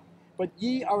offense. Now, but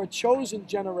ye are a chosen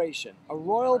generation, a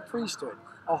royal priesthood,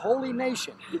 a holy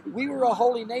nation. We were a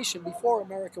holy nation before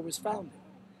America was founded.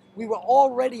 We were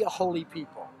already a holy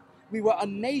people. We were a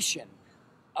nation.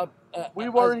 We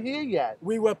weren't here yet.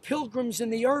 We were pilgrims in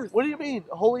the earth. What do you mean,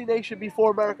 a holy nation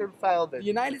before America founded? The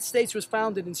United States was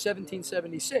founded in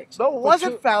 1776. No, it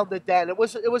wasn't founded then. It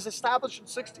was established in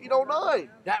 1609.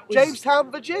 That was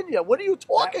Jamestown, Virginia. What are you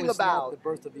talking that was about? Not the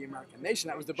birth of the American nation.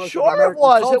 That was the birth of Sure, American it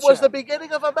was. culture. It was the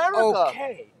beginning of America.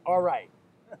 Okay, all right.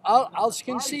 I'll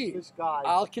concede. This guy.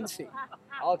 I'll concede.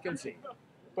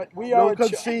 But we You'll are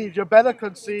concede. You better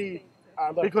concede.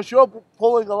 Look. Because you're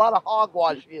pulling a lot of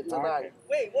hogwash here tonight.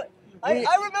 Wait, what?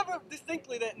 I remember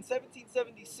distinctly that in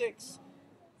 1776,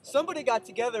 somebody got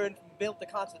together and built the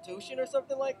Constitution or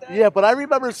something like that. Yeah, but I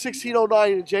remember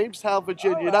 1609 in Jamestown,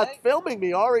 Virginia. You're not filming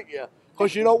me, aren't you?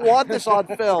 Because you don't want this on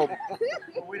film.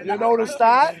 You notice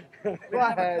that? Go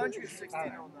ahead.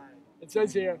 It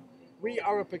says here, we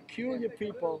are a peculiar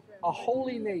people, a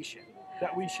holy nation,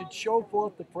 that we should show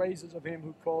forth the praises of him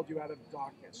who called you out of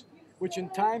darkness, which in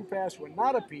time past were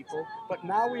not a people, but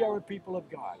now we are a people of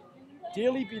God.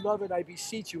 Dearly beloved, I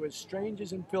beseech you as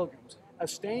strangers and pilgrims,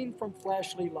 abstain from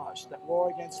fleshly lusts that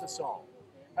war against the soul,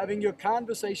 having your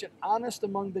conversation honest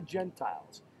among the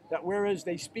Gentiles, that whereas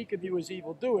they speak of you as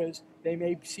evildoers, they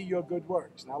may see your good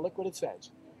works. Now look what it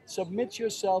says. Submit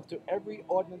yourself to every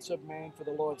ordinance of man for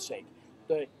the Lord's sake.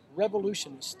 The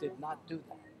revolutionists did not do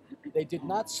that. They did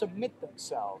not submit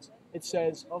themselves. It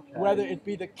says, whether it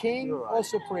be the king or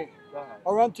supreme,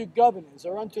 or unto governors,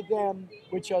 or unto them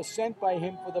which are sent by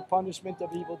him for the punishment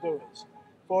of evildoers.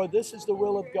 For this is the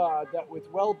will of God, that with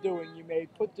well-doing you may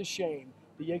put to shame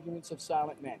the ignorance of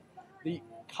silent men. The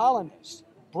colonists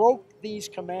broke these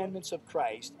commandments of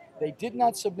Christ. They did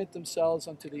not submit themselves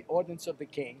unto the ordinance of the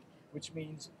king, which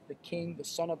means the king, the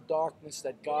son of darkness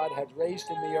that God had raised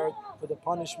in the earth for the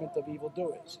punishment of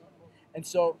evildoers. And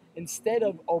so instead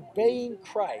of obeying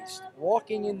Christ,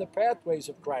 walking in the pathways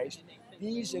of Christ,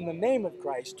 these in the name of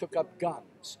Christ took up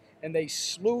guns and they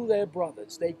slew their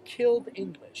brothers. They killed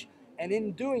English. And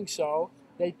in doing so,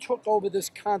 they took over this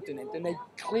continent and they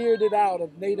cleared it out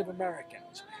of Native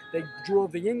Americans. They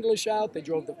drove the English out, they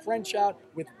drove the French out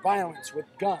with violence, with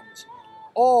guns,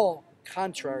 all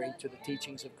contrary to the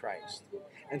teachings of Christ.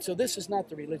 And so this is not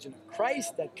the religion of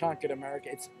Christ that conquered America,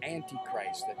 it's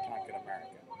Antichrist that conquered America.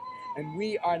 And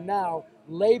we are now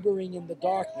laboring in the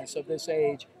darkness of this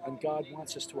age, and God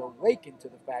wants us to awaken to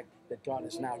the fact that God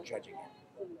is now judging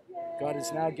it. God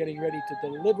is now getting ready to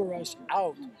deliver us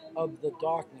out of the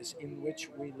darkness in which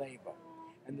we labor.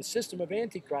 And the system of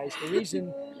Antichrist, the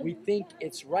reason we think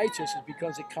it's righteous is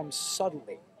because it comes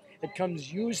subtly. It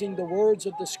comes using the words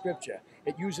of the Scripture.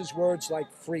 It uses words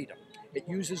like freedom. It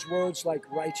uses words like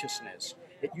righteousness.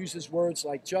 It uses words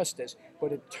like justice,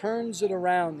 but it turns it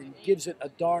around and gives it a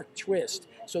dark twist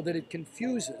so that it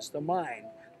confuses the mind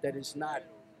that is not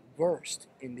versed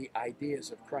in the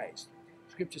ideas of Christ.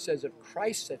 Scripture says, if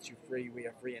Christ sets you free, we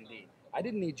are free indeed. I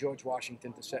didn't need George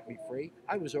Washington to set me free.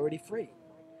 I was already free.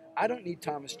 I don't need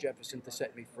Thomas Jefferson to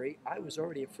set me free. I was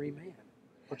already a free man.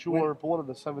 But you weren't born in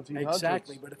the 1700s.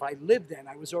 Exactly, but if I lived then,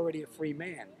 I was already a free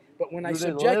man. But when I You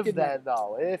didn't subjected live then,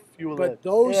 though. If you lived. But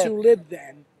those who lived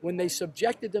then, when they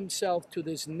subjected themselves to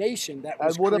this nation that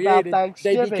was And what about created, they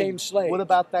Thanksgiving? became slaves. What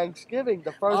about Thanksgiving?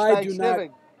 The first I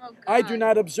Thanksgiving. I do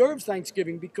not observe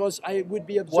Thanksgiving because I would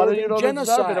be What do you observing don't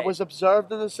genocide. observe it? It was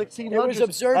observed in the 1600s. It was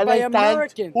observed and by they thanked,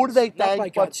 Americans, who do they not by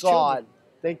thank but God's God? children.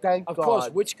 They thank God. Of course,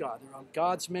 which God? There are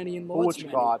gods many and lords Which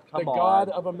many. God? Come the on. God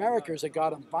of America is a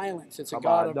God of violence. It's a Come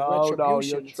God on. of No,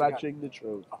 retribution. you're stretching the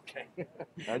truth. Okay.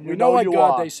 And We know what you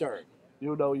God are. they serve.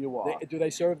 You know you are. Do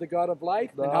they serve the God of life?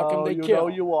 No, Then how come they you kill? know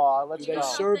you are. Let's Do they go.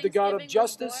 serve the God of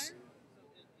justice?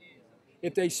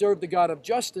 If they serve the God of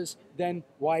justice, then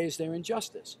why is there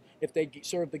injustice? If they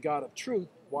serve the God of truth,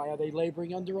 why are they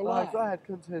laboring under a lie? Go ahead,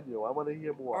 continue. I want to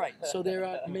hear more. All right, so there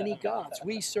are many gods.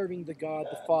 We serving the God,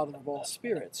 the Father of all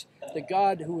spirits, the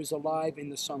God who is alive in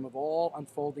the sum of all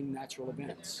unfolding natural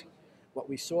events. What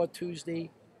we saw Tuesday,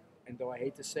 and though I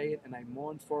hate to say it and I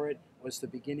mourn for it, was the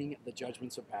beginning of the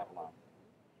judgments of Babylon.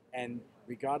 And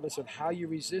regardless of how you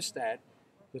resist that,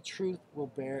 the truth will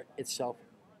bear itself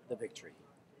the victory.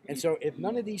 And so if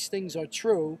none of these things are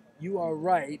true, you are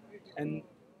right, and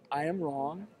I am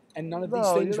wrong, and none of these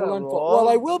things you're will not unfold. wrong. Well,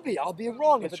 I will be. I'll be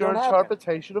wrong if It's it your don't happen.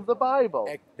 interpretation of the Bible.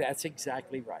 That's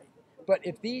exactly right. But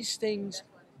if these things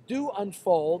do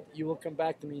unfold, you will come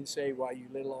back to me and say, well, you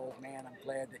little old man, I'm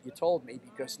glad that you told me,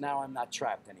 because now I'm not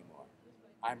trapped anymore.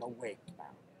 I'm awake now.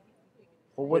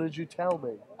 Well, what did you tell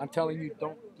me? I'm telling you,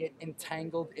 don't get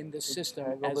entangled in the system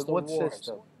Entangled as in the what wars.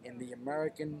 system? In the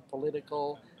American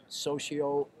political,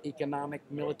 socio-economic,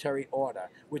 military order,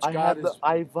 which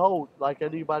I vote like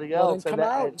anybody Well, else. then come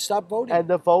out and stop voting. And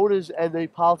the voters and the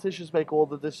politicians make all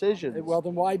the decisions. Well,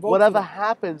 then why vote for Whatever them?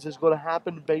 happens is going to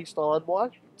happen based on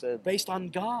Washington. Based on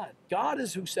God. God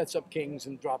is who sets up kings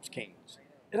and drops kings.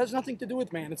 It has nothing to do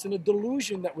with man. It's in a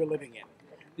delusion that we're living in.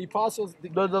 The apostles...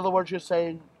 In other words, you're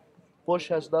saying Bush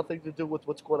has nothing to do with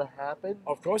what's going to happen?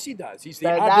 Of course he does. He's the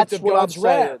Then object that's of what I'm God's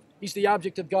wrath. saying. He's the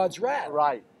object of God's wrath.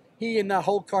 Right. He and the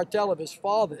whole cartel of his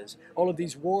fathers, all of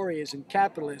these warriors and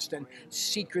capitalists and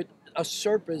secret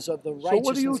usurpers of the righteousness. So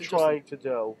what are you trying to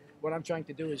do? What I'm trying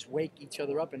to do is wake each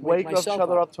other up and Wake myself each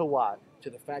other up to what?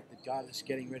 To the fact that God is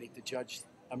getting ready to judge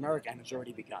America, and it's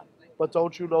already begun. But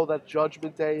don't you know that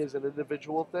Judgment Day is an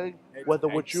individual thing? Whether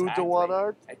what you do on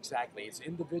earth? Exactly. It's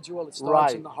individual. It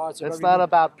starts in the hearts of It's everyone. not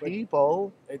about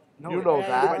people. No, you know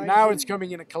that. But now it's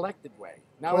coming in a collective way.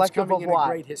 Now it's Collective coming of in what? a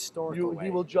great historical way.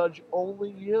 He will judge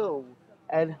only you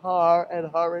and her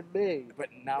and me. But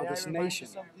now this nation,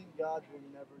 Something God will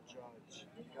never judge.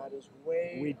 God is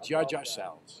way. we judge above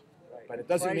ourselves. That. But it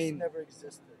doesn't Christ mean never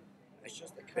existed. It's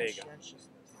just a There you go. conscientiousness.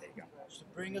 There you go. To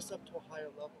bring us up to a higher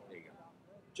level. There you go.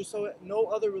 Just so no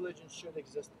other religion should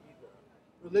exist either.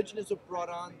 Religion is what brought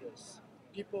on this.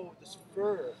 People, this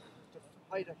fervor to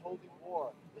fight a holy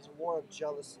war is a war of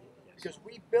jealousy. Because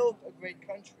we built a great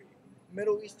country.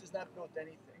 Middle East has not built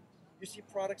anything. You see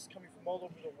products coming from all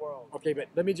over the world. Okay, but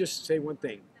let me just say one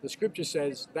thing. The scripture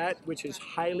says that which is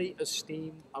highly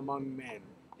esteemed among men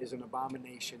is an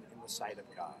abomination in the sight of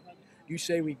God. You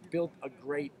say we built a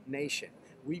great nation.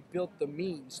 We built the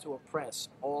means to oppress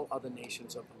all other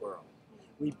nations of the world.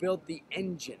 We built the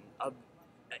engine of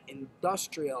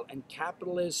industrial and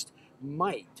capitalist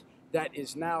might that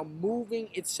is now moving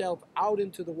itself out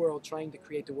into the world, trying to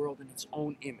create the world in its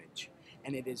own image.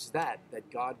 And it is that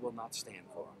God will not stand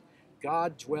for.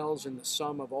 God dwells in the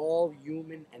sum of all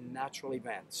human and natural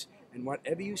events. And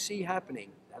whatever you see happening,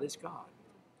 that is God.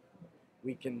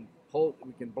 We can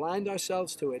blind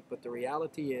ourselves to it, but the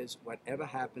reality is whatever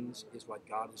happens is what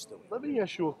God is doing. Let me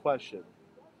ask you a question.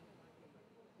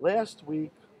 Last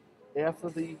week, after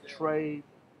the trade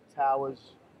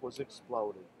towers was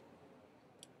exploded,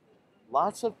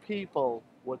 lots of people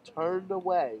were turned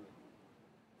away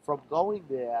from going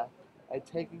there and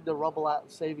taking the rubble out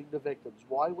and saving the victims.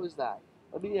 Why was that?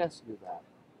 Let me ask you that.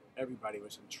 Everybody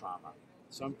was in trauma.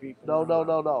 Some people...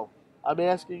 No. I'm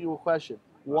asking you a question.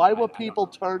 Why were people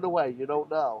turned away? You don't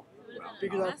know.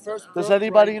 Because our first Does birthright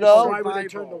anybody is know? Why were they survival.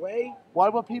 turned away? Why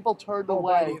were people turned By the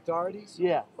away? authorities?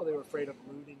 Yeah. Well, they were afraid of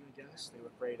looting, I guess. They were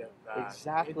afraid of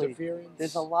Exactly. interference.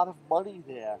 There's a lot of money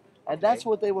there. And that's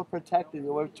what they were protecting. They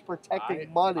were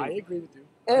protecting money. I agree with you.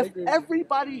 If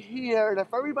everybody here and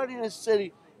if everybody in the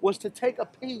city was to take a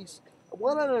piece,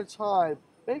 one at a time,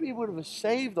 maybe it would have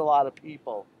saved a lot of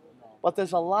people. But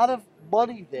there's a lot of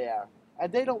money there.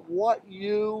 And they don't want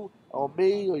you or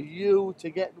me or you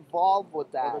to get involved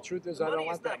with that. Well, the truth is, I don't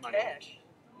want that money. Cash.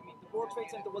 I mean, the World Trade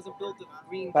Center wasn't built of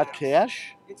green That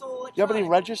cash? It's all You know how many electronic.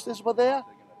 registers were there?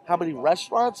 How many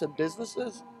restaurants and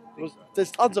businesses? There's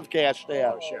tons of cash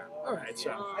there. Sure. All right, so...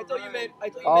 I thought you meant...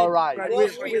 All right. Wall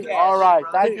Street cash. All right.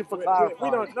 Thank you for we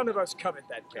clarifying. don't. None of us covet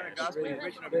that cash.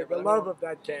 The love of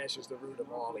that cash is the root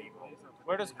of all evil.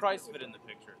 Where does Christ fit in the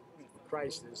picture?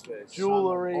 Christ is the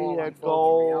Jewelry sum of all and unfolding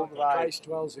gold, reality. right. Christ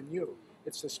dwells in you.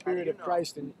 It's the spirit of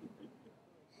Christ in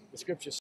The scriptures